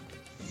come out.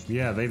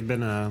 Yeah, they've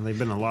been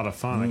a lot of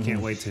fun. I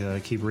can't wait to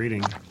keep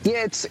reading.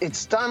 Yeah,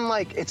 it's done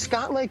like it's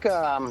got like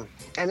and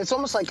it's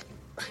almost like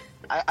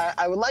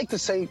I would like to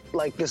say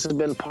like this has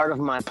been part of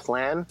my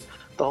plan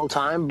the whole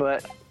time,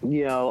 but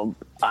you know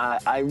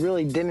I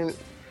really didn't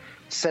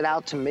set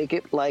out to make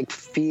it like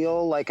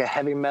feel like a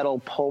heavy metal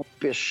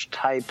pulpish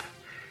type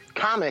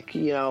comic.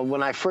 You know,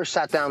 when I first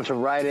sat down to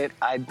write it,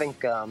 I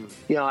think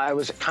you know I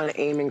was kind of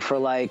aiming for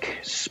like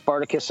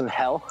Spartacus and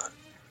Hell.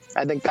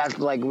 I think that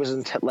like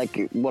was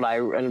like what I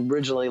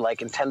originally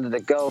like intended to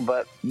go,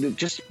 but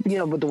just you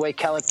know with the way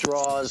Kellic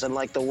draws and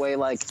like the way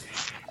like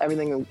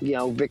everything you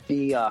know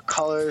Vicky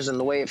colors and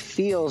the way it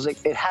feels,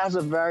 it has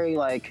a very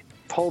like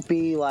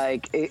pulpy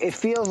like it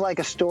feels like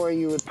a story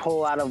you would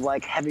pull out of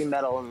like heavy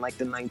metal in like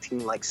the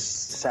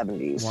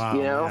 1970s. Wow,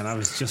 you know? Man, I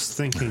was just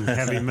thinking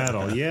heavy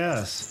metal.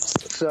 Yes.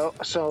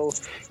 So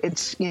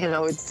it's you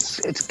know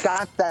it's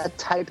got that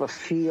type of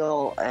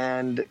feel,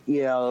 and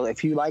you know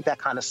if you like that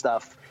kind of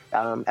stuff.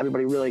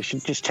 Everybody really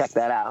should just check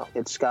that out.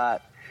 It's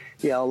got,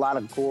 you know, a lot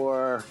of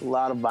gore, a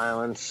lot of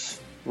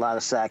violence, a lot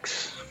of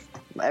sex,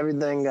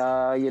 everything,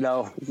 you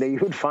know, that you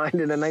would find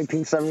in a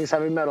 1970s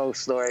heavy metal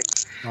story.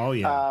 Oh,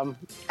 yeah.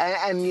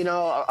 And, you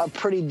know, a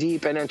pretty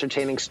deep and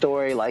entertaining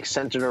story, like,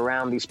 centered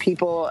around these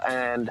people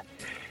and,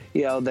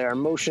 you know, their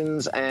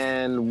emotions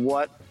and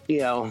what, you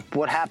know,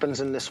 what happens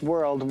in this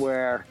world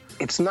where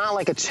it's not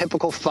like a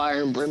typical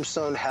fire and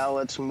brimstone hell.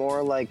 It's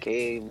more like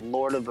a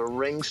Lord of the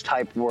Rings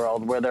type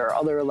world where there are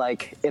other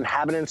like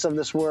inhabitants of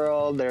this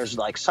world. There's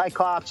like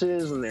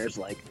cyclopses and there's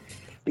like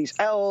these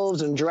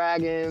elves and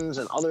dragons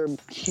and other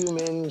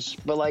humans.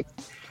 But like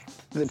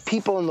the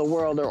people in the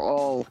world are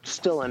all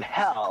still in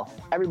hell.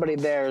 Everybody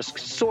there is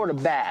sort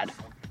of bad.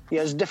 Yeah,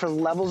 there's different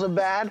levels of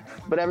bad,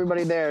 but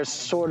everybody there is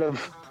sort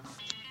of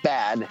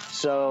bad.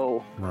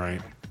 So,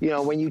 right. You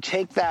know, when you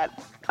take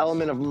that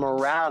element of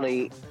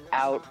morality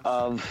out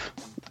of,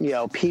 you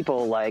know,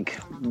 people, like,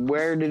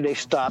 where do they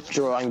stop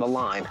drawing the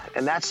line?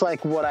 And that's,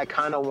 like, what I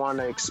kind of want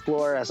to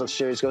explore as the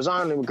series goes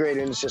on. And great,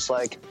 and it's just,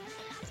 like,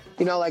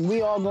 you know, like,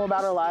 we all go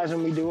about our lives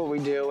and we do what we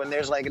do. And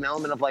there's, like, an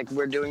element of, like,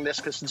 we're doing this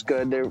because it's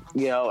good. There,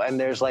 you know, and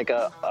there's, like,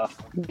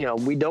 you know,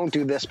 we don't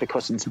do this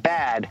because it's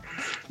bad.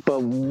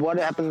 But what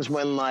happens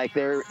when, like,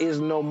 there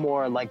is no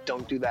more, like,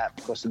 don't do that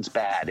because it's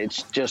bad?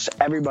 It's just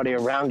everybody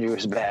around you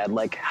is bad.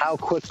 Like, how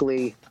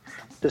quickly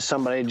does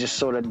somebody just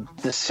sort of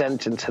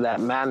descend into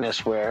that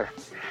madness where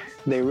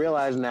they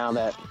realize now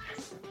that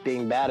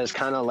being bad is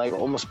kind of like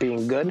almost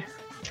being good?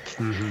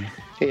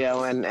 Mm-hmm. You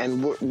know,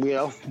 and you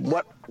know,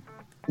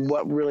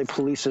 what really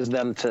polices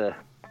them to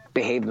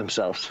behave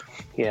themselves?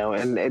 You know,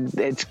 and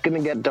it's going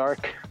to get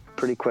dark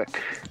pretty quick.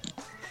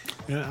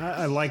 Yeah,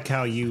 I like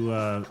how you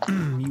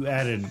you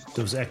added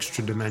those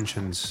extra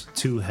dimensions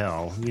to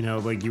hell. You know,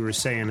 like you were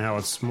saying, how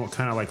it's more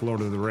kind of like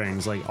Lord of the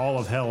Rings. Like all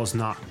of hell is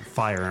not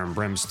fire and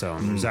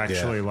brimstone. There's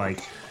actually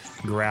like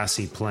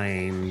grassy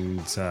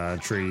plains,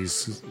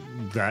 trees,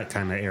 that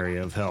kind of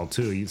area of hell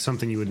too.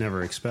 Something you would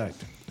never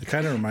expect. It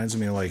kind of reminds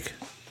me of like,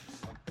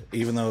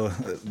 even though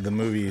the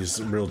movie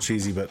is real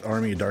cheesy, but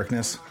Army of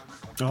Darkness.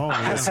 Oh,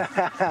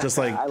 yeah. Just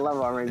like I love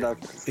Army of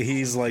Darkness.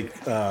 He's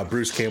like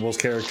Bruce Campbell's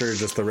character,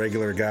 just the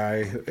regular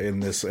guy in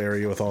this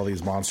area with all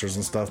these monsters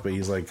and stuff, but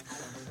he's like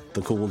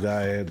the cool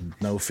guy,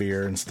 no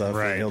fear and stuff.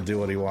 Right. And he'll do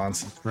what he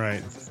wants.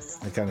 Right.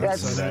 I kind of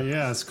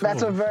yeah, it's cool.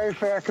 That's a very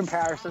fair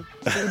comparison.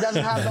 He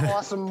doesn't have the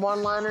awesome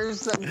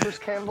one-liners that Bruce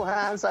Campbell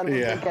has. I don't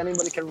think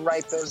anybody can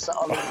write those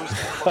on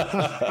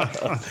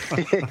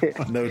Bruce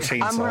Campbell. No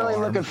chainsaw. I'm really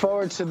looking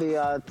forward to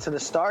the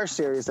Star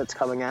series that's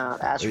coming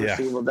out, Ash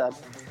vs. Evil Dead.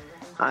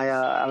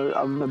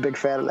 I'm a big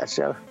fan of that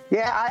show.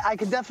 Yeah, I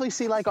could definitely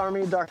see like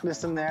Army of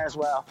Darkness in there as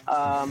well.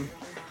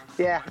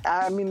 Yeah,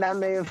 I mean that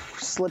may have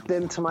slipped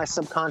into my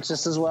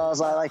subconscious as well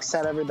as I like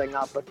set everything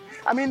up. But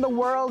I mean the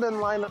world and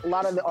like a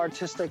lot of the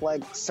artistic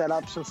like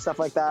setups and stuff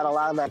like that. A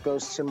lot of that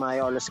goes to my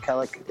artist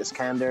Kellic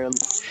Iskander,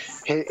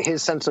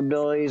 his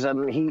sensibilities,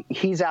 and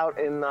he's out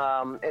in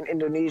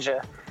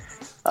Indonesia.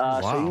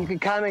 Wow. So you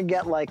could kind of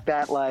get like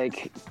that,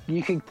 like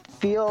you could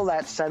feel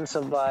that sense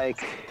of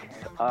like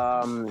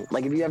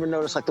if you ever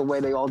notice like the way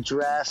they all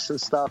dress and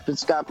stuff,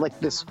 it's got like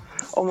this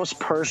almost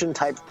Persian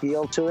type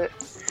feel to it.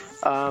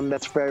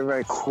 That's very,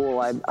 very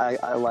cool. I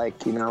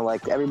like, you know,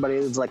 like everybody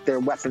is like their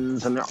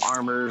weapons and their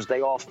armors.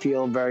 They all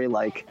feel very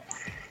like,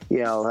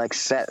 you know, like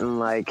set in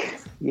like,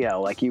 you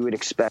know, like you would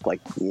expect, like,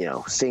 you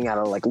know, seeing out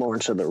of like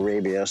Lawrence of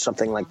Arabia or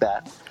something like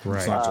that. Right.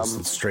 It's not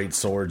just straight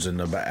swords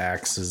and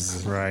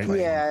axes. Right.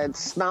 Yeah,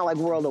 it's not like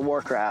World of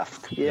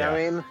Warcraft. You know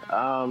what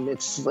I mean?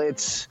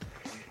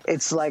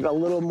 It's like a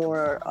little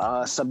more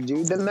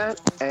subdued than that,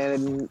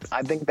 and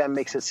I think that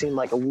makes it seem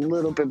like a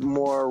little bit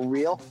more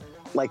real.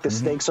 Like the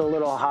stakes are a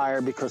little higher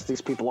because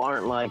these people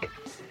aren't like,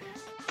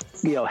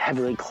 you know,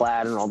 heavily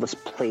clad in all this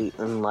plate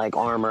and like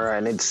armor,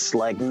 and it's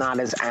like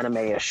not as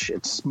anime-ish.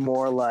 It's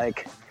more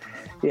like,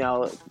 you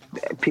know,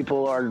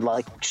 people are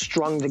like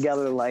strung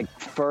together like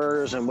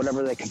furs and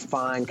whatever they can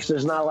find, because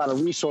there's not a lot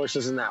of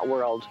resources in that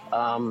world.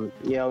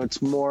 You know,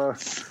 it's more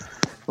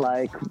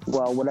like,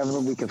 well, whatever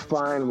we can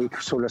find, we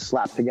sort of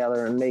slap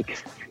together and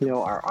make, you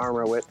know, our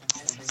armor with.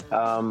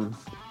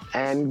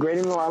 And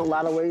Graydon, in a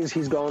lot of ways,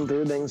 he's going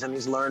through things and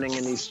he's learning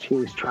and he's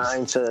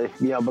trying to,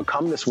 you know,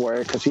 become this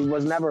warrior, because he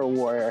was never a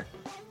warrior.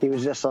 He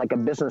was just like a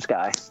business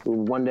guy who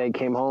one day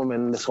came home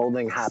and this whole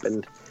thing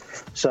happened.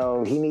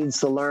 So he needs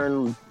to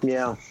learn, you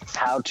know,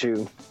 how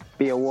to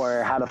be a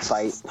warrior, how to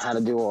fight, how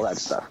to do all that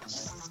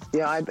stuff.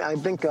 Yeah, I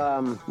think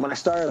when I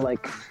started,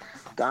 like,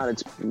 God,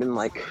 it's been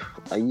like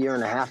a year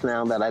and a half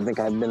now that I think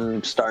I've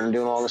been starting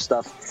doing all this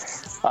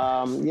stuff.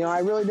 You know, I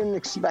really didn't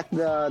expect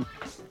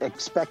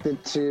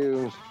it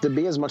to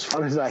be as much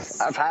fun as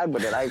I've had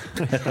with it.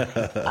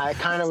 I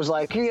kind of was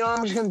like, you know,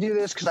 I'm just going to do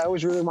this because I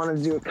always really wanted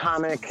to do a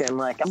comic, and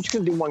like, I'm just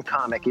going to do one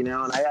comic, you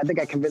know. And I think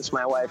I convinced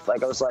my wife.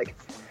 Like, I was like,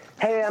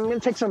 hey, I'm going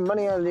to take some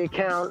money out of the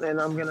account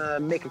and I'm going to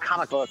make a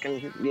comic book.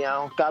 And, you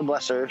know, God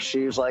bless her.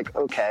 She was like,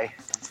 okay.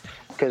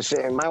 Because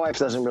my wife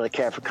doesn't really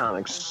care for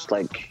comics,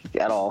 like,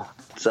 at all.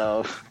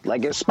 So,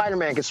 like, if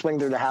Spider-Man could swing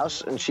through the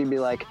house and she'd be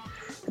like,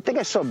 I think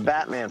I saw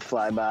Batman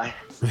fly by.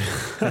 You know?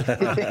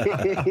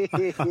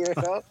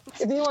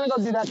 If you want to go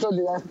do that,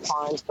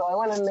 fine. So I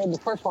went and made the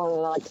first one,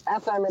 and like,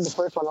 after I made the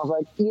first one, I was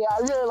like, yeah, I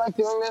really like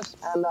doing this,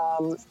 and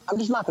I'm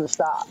just not going to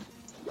stop.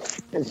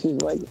 And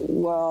she's like,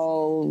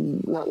 well,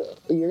 no,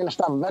 you're going to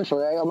stop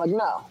eventually. I'm like,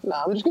 no,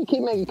 I'm just going to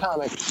keep making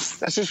comics.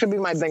 That's just going to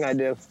be my thing I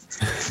do.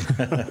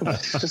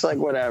 It's just like,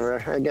 whatever.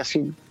 I guess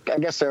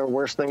there are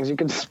worse things you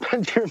can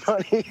spend your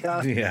money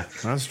on. Yeah,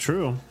 that's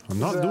true. I'm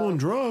not doing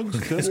drugs.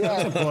 That's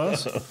a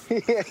plus.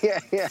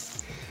 Yeah.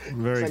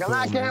 Very it's like, cool, I'm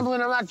not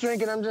gambling, I'm not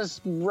drinking, I'm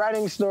just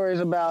writing stories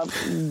about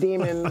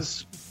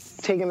demons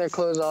taking their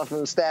clothes off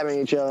and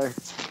stabbing each other.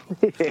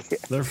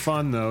 They're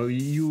fun, though.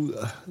 You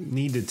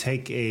need to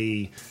take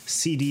a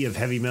CD of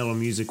heavy metal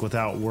music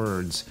without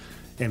words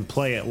and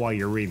play it while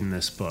you're reading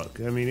this book.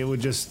 I mean,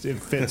 it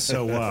fits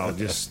so well.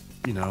 Just,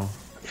 you know,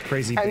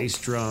 crazy bass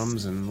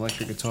drums and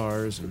electric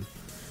guitars. And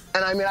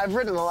I mean, I've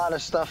written a lot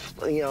of stuff,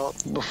 you know,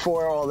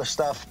 before all this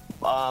stuff.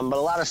 But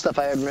a lot of stuff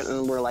I had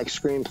written were like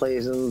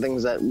screenplays and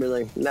things that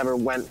really never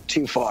went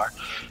too far.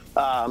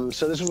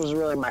 So this was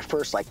really my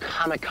first like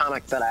comic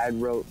that I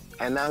had wrote,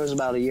 and that was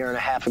about a year and a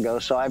half ago.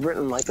 So I've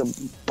written like a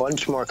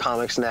bunch more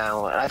comics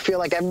now, and I feel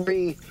like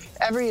every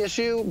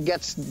issue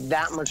gets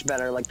that much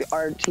better. Like the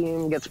art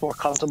team gets more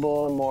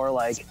comfortable and more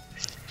like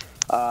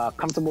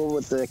comfortable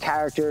with the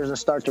characters and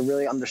start to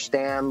really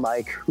understand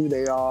like who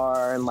they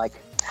are and like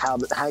how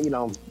you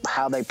know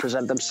how they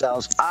present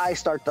themselves. I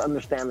start to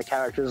understand the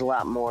characters a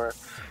lot more.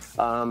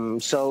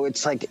 So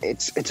it's like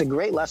it's a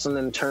great lesson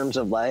in terms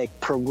of like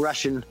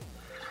progression.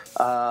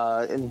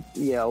 And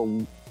you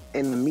know,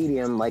 in the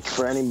medium, like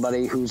for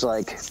anybody who's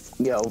like,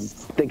 you know,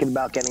 thinking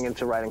about getting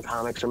into writing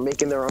comics or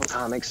making their own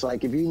comics,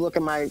 like if you look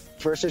at my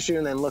first issue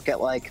and then look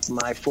at like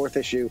my fourth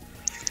issue,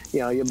 you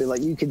know, you'll be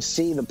like, you can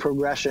see the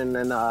progression,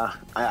 and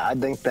I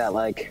think that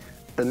like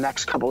the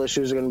next couple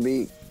issues are going to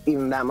be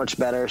even that much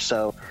better.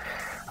 So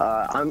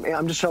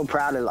I'm just so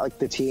proud of like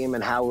the team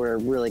and how we're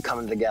really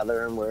coming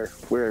together, and we're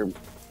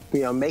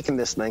you know, making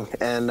this thing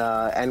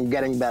and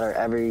getting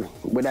better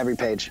with every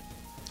page.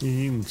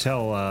 You can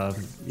tell,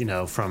 you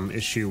know, from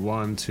issue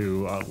 1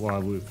 to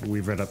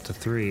we've read up to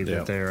 3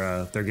 that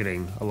they're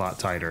getting a lot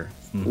tighter.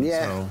 Mm-hmm.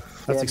 Yeah, so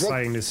that's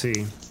exciting to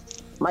see.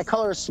 My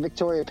colorist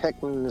Victoria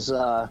Pickman is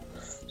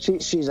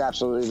she's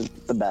absolutely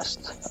the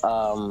best,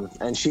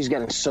 and she's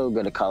getting so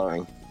good at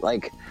coloring. I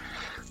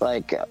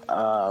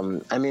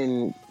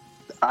mean,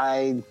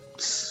 I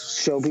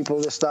show people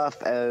this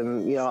stuff,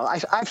 and you know,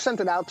 I've sent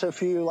it out to a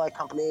few like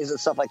companies and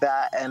stuff like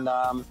that, and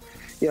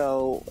you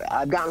know,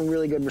 I've gotten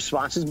really good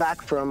responses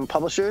back from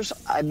publishers.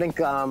 I think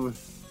at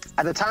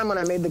the time when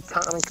I made the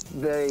comic,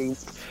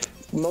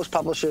 most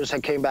publishers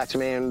had came back to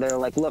me and they're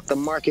like, look, the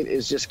market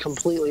is just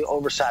completely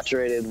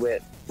oversaturated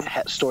with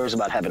stories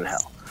about heaven and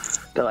hell.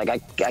 They're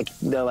like,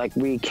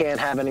 we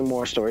can't have any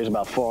more stories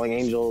about falling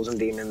angels and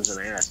demons and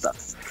any of that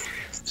stuff.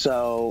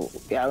 So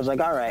yeah, I was like,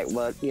 all right,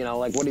 well, you know,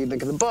 like, what do you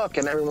think of the book?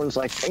 And everyone's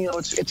like, you know,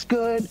 it's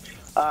good.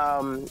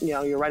 You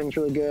know, your writing's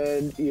really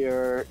good.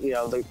 You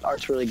know, the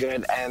art's really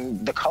good,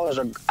 and the colors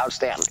are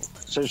outstanding.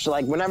 So it's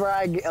like whenever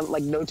I get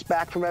like notes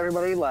back from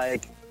everybody,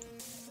 like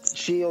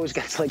she always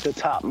gets like the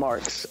top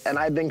marks, and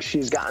I think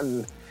she's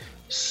gotten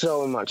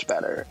so much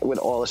better with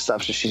all the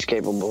stuff that she's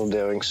capable of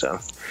doing. So,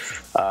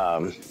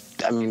 I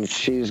mean,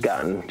 she's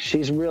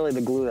really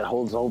the glue that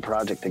holds the whole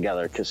project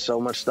together. Because so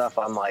much stuff,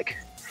 I'm like,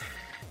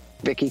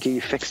 Vicky, can you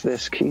fix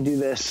this? Can you do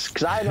this?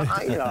 Because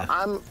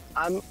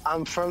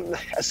I'm from,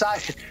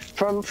 aside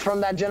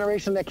from that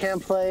generation that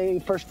can't play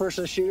first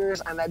person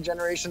shooters, and that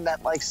generation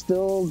that like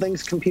still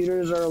thinks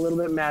computers are a little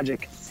bit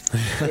magic.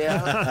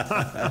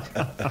 Yeah.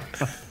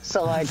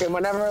 So like,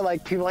 whenever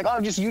like people are like, oh,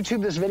 just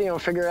YouTube this video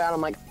and figure it out,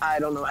 I'm like, I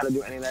don't know how to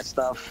do any of that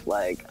stuff.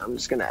 Like, I'm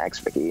just gonna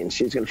ask Vicky and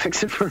she's gonna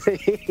fix it for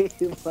me.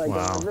 Like,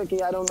 wow.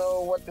 Vicky, I don't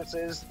know what this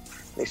is.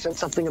 They said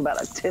something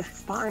about a TIFF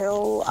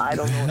file. I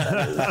don't know what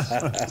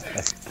that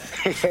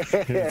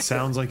is. It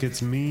sounds like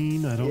it's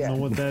mean. I don't know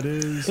what that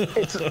is.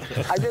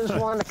 I just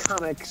want a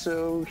comic,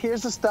 so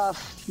here's the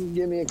stuff.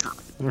 Give me a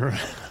comic.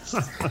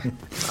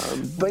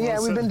 But yeah,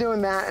 we've been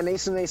doing that, and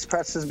Ace and Ace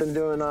Press has been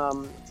doing.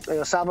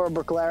 Salvador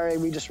Burcolari,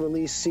 we just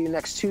released See You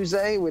Next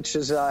Tuesday, which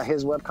is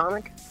his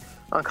webcomic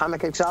on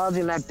Comic Mixology,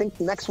 and I think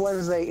next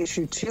Wednesday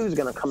issue 2 is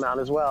going to come out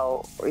as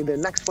well, or either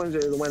next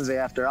Wednesday or the Wednesday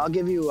after. I'll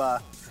give you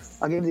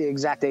the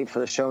exact date for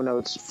the show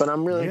notes, but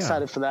I'm really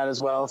excited for that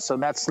as well. So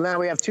now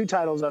we have 2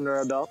 titles under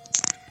our belt,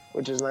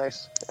 which is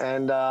nice,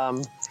 and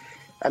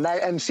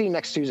See You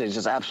Next Tuesday is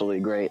just absolutely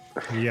great.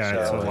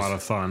 Yeah, it's a lot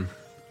of fun.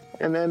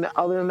 And then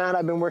other than that,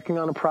 I've been working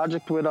on a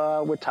project with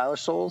Tyler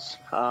Souls,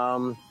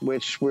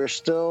 which we're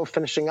still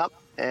finishing up.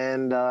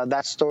 And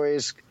that story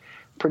is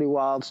a pretty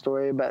wild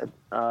story, but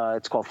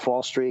it's called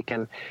Fall Streak.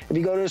 And if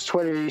you go to his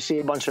Twitter, you see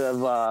a bunch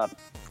of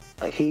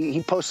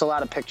he posts a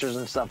lot of pictures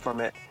and stuff from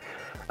it.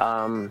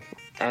 And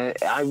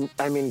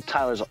I mean,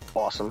 Tyler's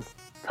awesome.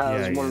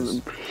 Tyler's one of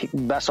the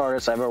best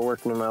artists I've ever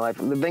worked with in my life.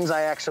 The things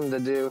I ask him to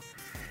do,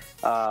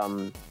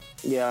 and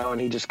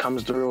he just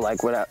comes through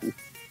like without.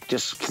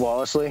 Just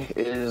flawlessly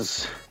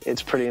it's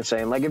pretty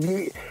insane. Like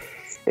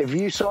if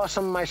you saw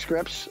some of my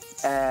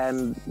scripts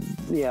and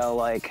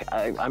like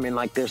I mean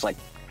like there's like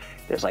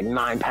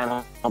 9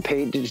 panel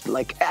pages.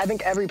 Like I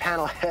think every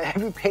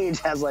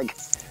page has like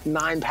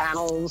 9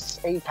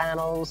 panels, 8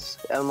 panels,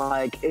 and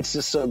like it's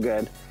just so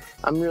good.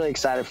 I'm really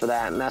excited for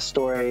that. And that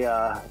story,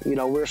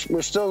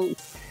 we're still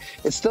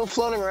it's still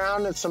floating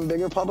around at some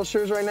bigger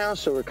publishers right now,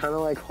 so we're kind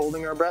of like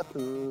holding our breath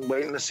and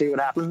waiting to see what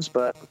happens,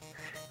 but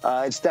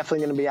it's definitely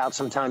going to be out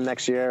sometime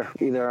next year,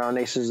 either on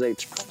Aces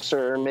 8 Press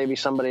or maybe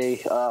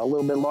somebody a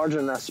little bit larger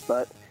than us,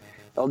 but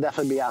it'll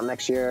definitely be out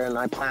next year, and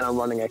I plan on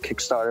running a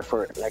Kickstarter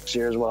for it next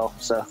year as well.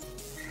 So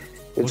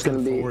it's going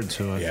to be... Looking forward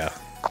to it. Yeah,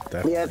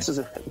 definitely. Yeah,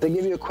 to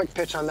give you a quick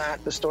pitch on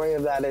that, the story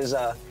of that is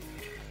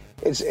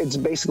it's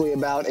basically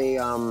about a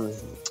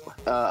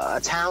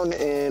town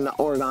in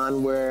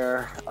Oregon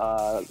where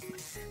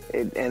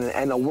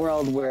in a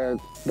world where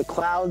the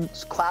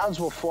clouds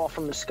will fall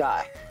from the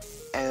sky.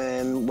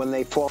 And when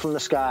they fall from the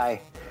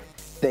sky,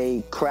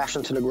 they crash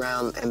into the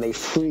ground and they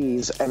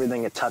freeze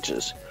everything it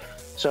touches.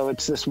 So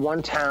it's this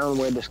one town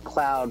where this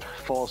cloud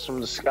falls from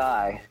the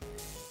sky,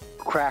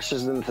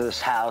 crashes into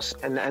this house,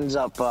 and ends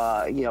up,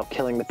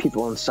 killing the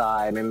people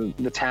inside. And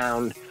the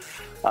town,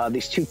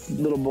 these 2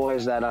 little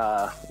boys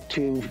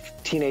 2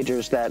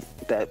 teenagers that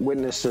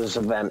witness this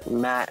event,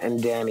 Matt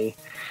and Danny,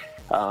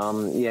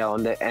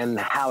 and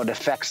how it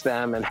affects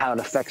them and how it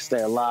affects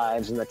their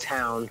lives in the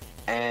town.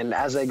 And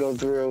as they go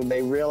through,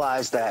 they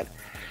realize that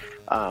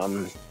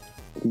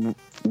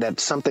that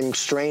something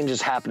strange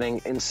is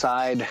happening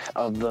inside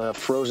of the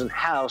frozen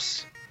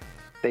house.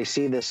 They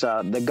see this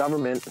the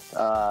government,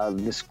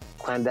 this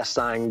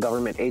clandestine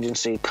government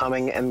agency,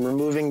 coming and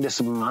removing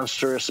this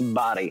monstrous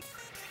body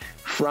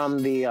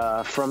from the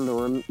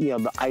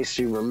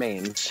icy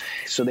remains.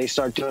 So they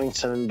start doing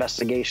some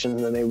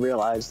investigation, and they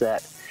realize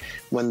that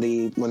when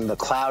the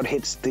cloud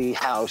hits the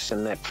house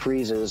and it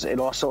freezes, it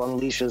also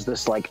unleashes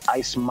this like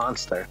ice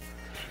monster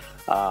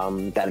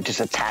that it just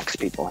attacks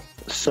people.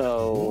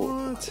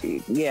 So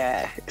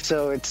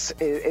so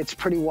it's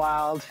pretty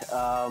wild.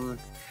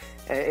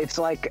 It's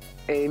like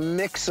a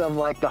mix of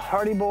like the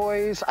Hardy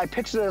Boys. I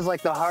picture it as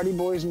like the Hardy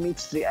Boys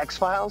meets the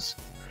X-Files.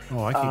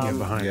 Oh, I can get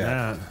behind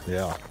that.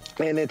 Yeah.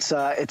 And it's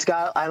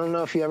got, I don't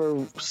know if you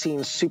ever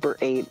seen Super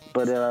 8,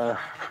 but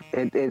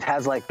it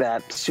has like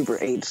that Super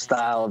 8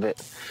 style of it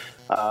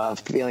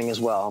feeling as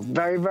well.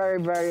 Very,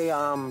 very, very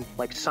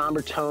like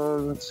somber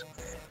tones.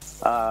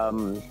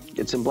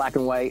 It's in black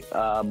and white,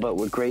 but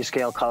with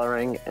grayscale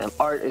coloring, and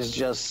art is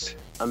just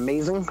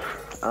amazing.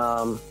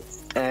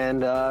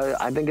 And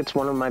I think it's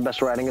one of my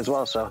best writing as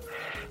well. So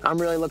I'm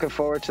really looking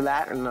forward to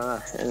that and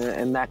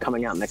that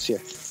coming out next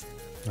year.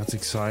 That's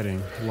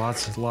exciting.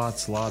 Lots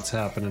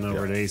happening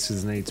over at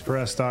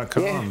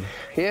acesandEightsPress.com.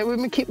 Yeah, we've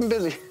been keeping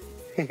busy.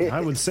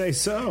 I would say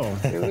so.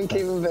 We've been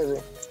keeping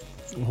busy.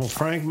 Well,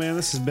 Frank, man,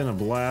 this has been a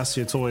blast.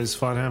 It's always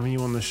fun having you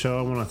on the show.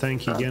 I want to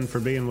thank you again for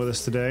being with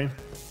us today.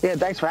 Yeah,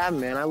 thanks for having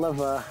me, man. I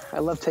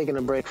love taking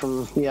a break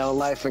from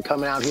life and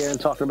coming out here and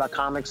talking about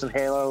comics and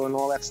Halo and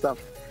all that stuff.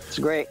 It's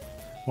great.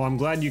 Well, I'm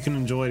glad you can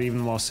enjoy it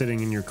even while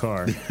sitting in your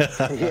car.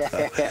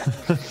 Yeah.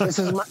 This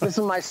is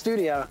my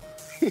studio.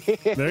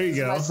 There you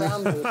go. My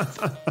sound booth.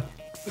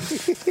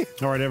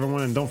 All right,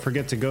 everyone, and don't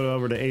forget to go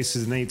over to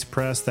Aces and Eights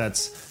Press.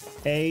 That's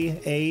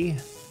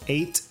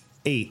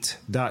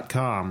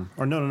AA88.com.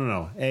 Or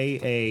no.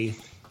 AA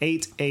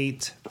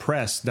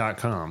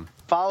AA88press.com.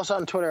 Follow us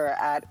on Twitter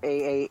at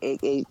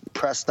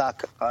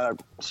AA88press.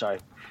 Sorry,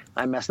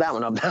 I messed that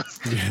one up.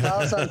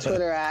 Follow us on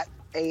Twitter at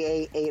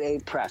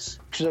AA88press.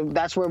 So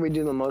that's where we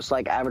do the most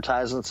like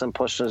advertisements and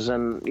pushes,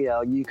 and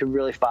you can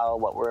really follow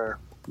what we're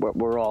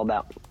all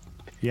about.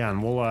 Yeah,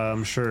 and we'll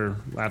I'm sure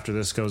after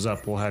this goes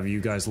up, we'll have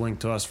you guys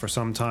linked to us for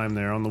some time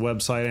there on the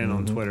website and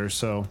on Twitter.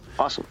 So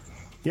awesome.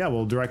 Yeah,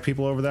 we'll direct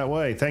people over that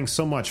way. Thanks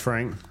so much,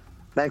 Frank.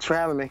 Thanks for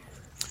having me.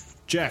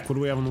 Jack, what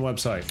do we have on the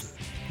website?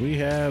 We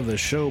have the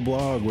show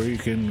blog where you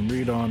can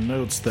read on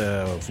notes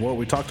of what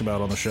we talked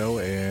about on the show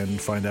and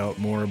find out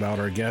more about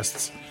our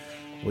guests.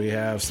 We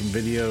have some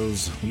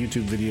videos,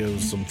 YouTube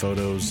videos, some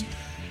photos,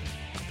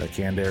 the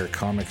Canned Air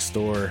comic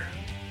store,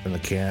 and the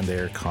Canned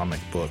Air comic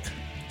book.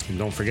 And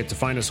don't forget to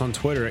find us on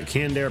Twitter at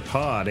Canned Air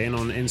Pod and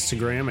on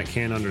Instagram at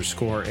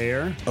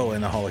can_air. Oh,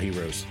 and the Hall of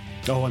Heroes.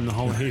 Oh, and the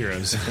Hall of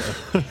Heroes.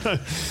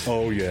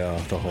 Oh,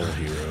 yeah, the Hall of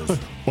Heroes.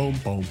 Boom,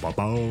 boom, ba,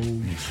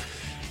 boom.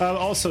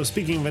 Also,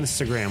 speaking of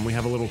Instagram, we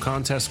have a little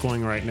contest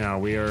going right now.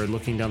 We are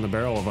looking down the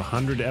barrel of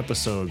 100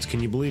 episodes. Can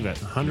you believe it?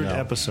 100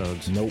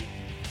 episodes. Nope.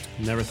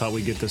 Never thought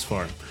we'd get this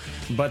far.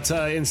 But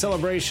in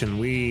celebration,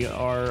 we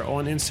are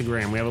on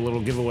Instagram. We have a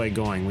little giveaway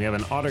going. We have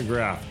an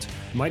autographed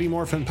Mighty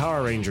Morphin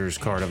Power Rangers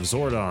card of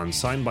Zordon,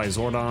 signed by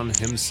Zordon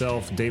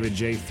himself, David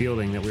J.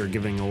 Fielding, that we are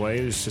giving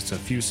away. There's just a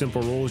few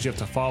simple rules you have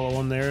to follow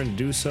on there and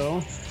do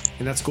so.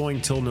 And that's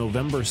going till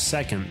November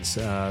 2nd.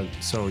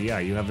 So, yeah,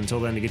 you have until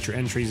then to get your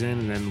entries in,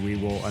 and then we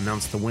will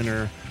announce the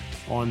winner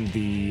on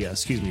the,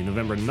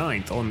 November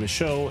 9th on the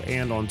show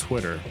and on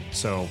Twitter.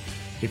 So,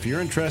 if you're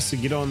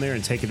interested, get on there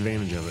and take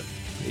advantage of it.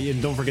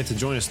 And don't forget to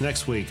join us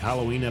next week,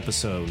 Halloween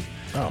episode.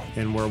 Oh.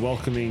 And we're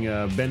welcoming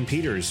Ben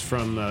Peters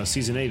from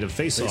Season 8 of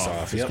Face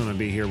Off. He's going to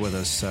be here with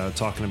us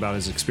talking about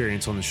his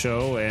experience on the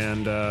show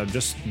and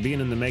just being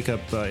in the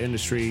makeup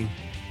industry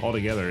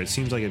altogether. It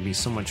seems like it'd be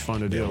so much fun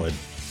to do. Would.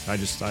 I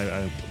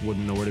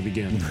wouldn't know where to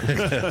begin.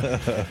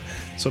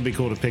 So it'd be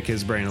cool to pick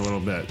his brain a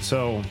little bit.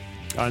 So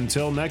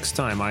until next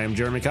time, I am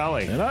Jeremy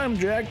Colley. And I'm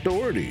Jack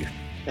Doherty.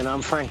 And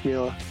I'm Frank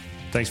Mueller.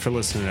 Thanks for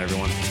listening,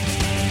 everyone.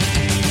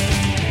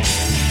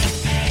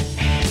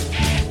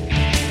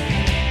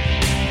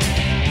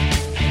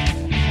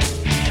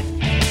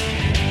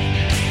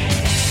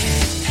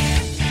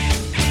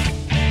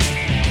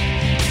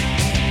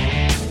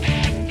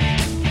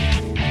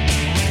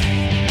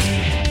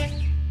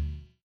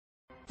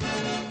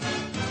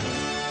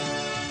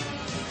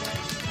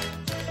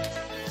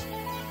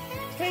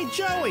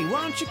 Joey,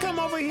 why don't you come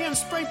over here and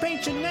spray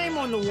paint your name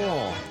on the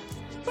wall?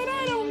 But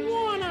I don't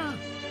wanna.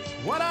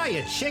 What are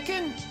you,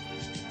 chicken?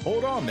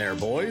 Hold on there,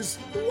 boys.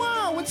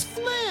 Whoa, it's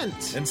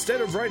Flint! Instead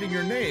of writing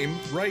your name,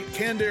 write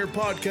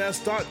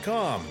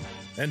cannedairpodcast.com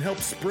and help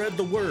spread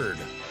the word.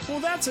 Well,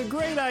 that's a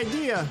great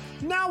idea.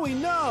 Now we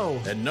know.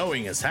 And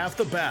knowing is half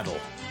the battle.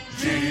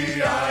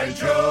 G.I.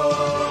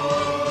 Joe!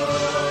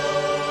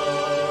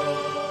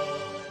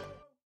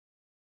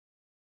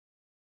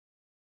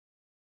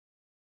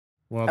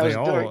 Well, they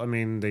all,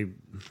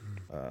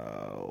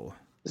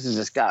 This has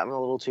just gotten a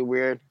little too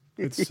weird.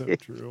 It's so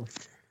true.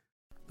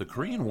 The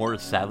Korean War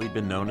has sadly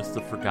been known as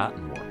the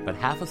Forgotten War, but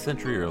half a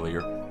century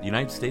earlier, the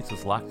United States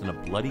was locked in a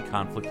bloody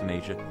conflict in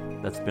Asia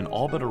that's been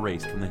all but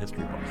erased from the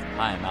history books.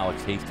 Hi, I'm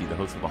Alex Hasty, the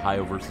host of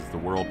Ohio vs. the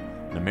World,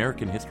 an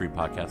American history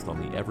podcast on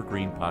the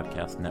Evergreen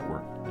Podcast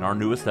Network. In our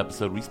newest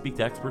episode, we speak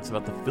to experts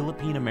about the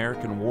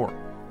Philippine-American War,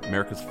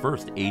 America's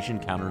first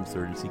Asian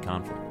counterinsurgency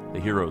conflict. The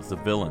heroes, the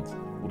villains.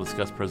 We'll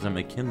discuss President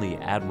McKinley,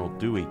 Admiral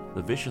Dewey,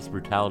 the vicious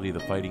brutality of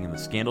the fighting, and the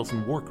scandals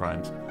and war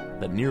crimes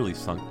that nearly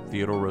sunk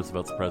Theodore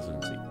Roosevelt's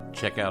presidency.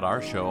 Check out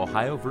our show,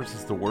 Ohio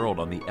vs. the World,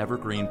 on the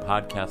Evergreen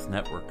Podcast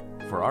Network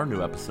for our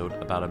new episode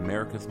about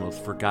America's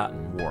most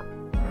forgotten war.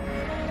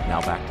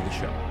 Now back to the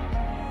show.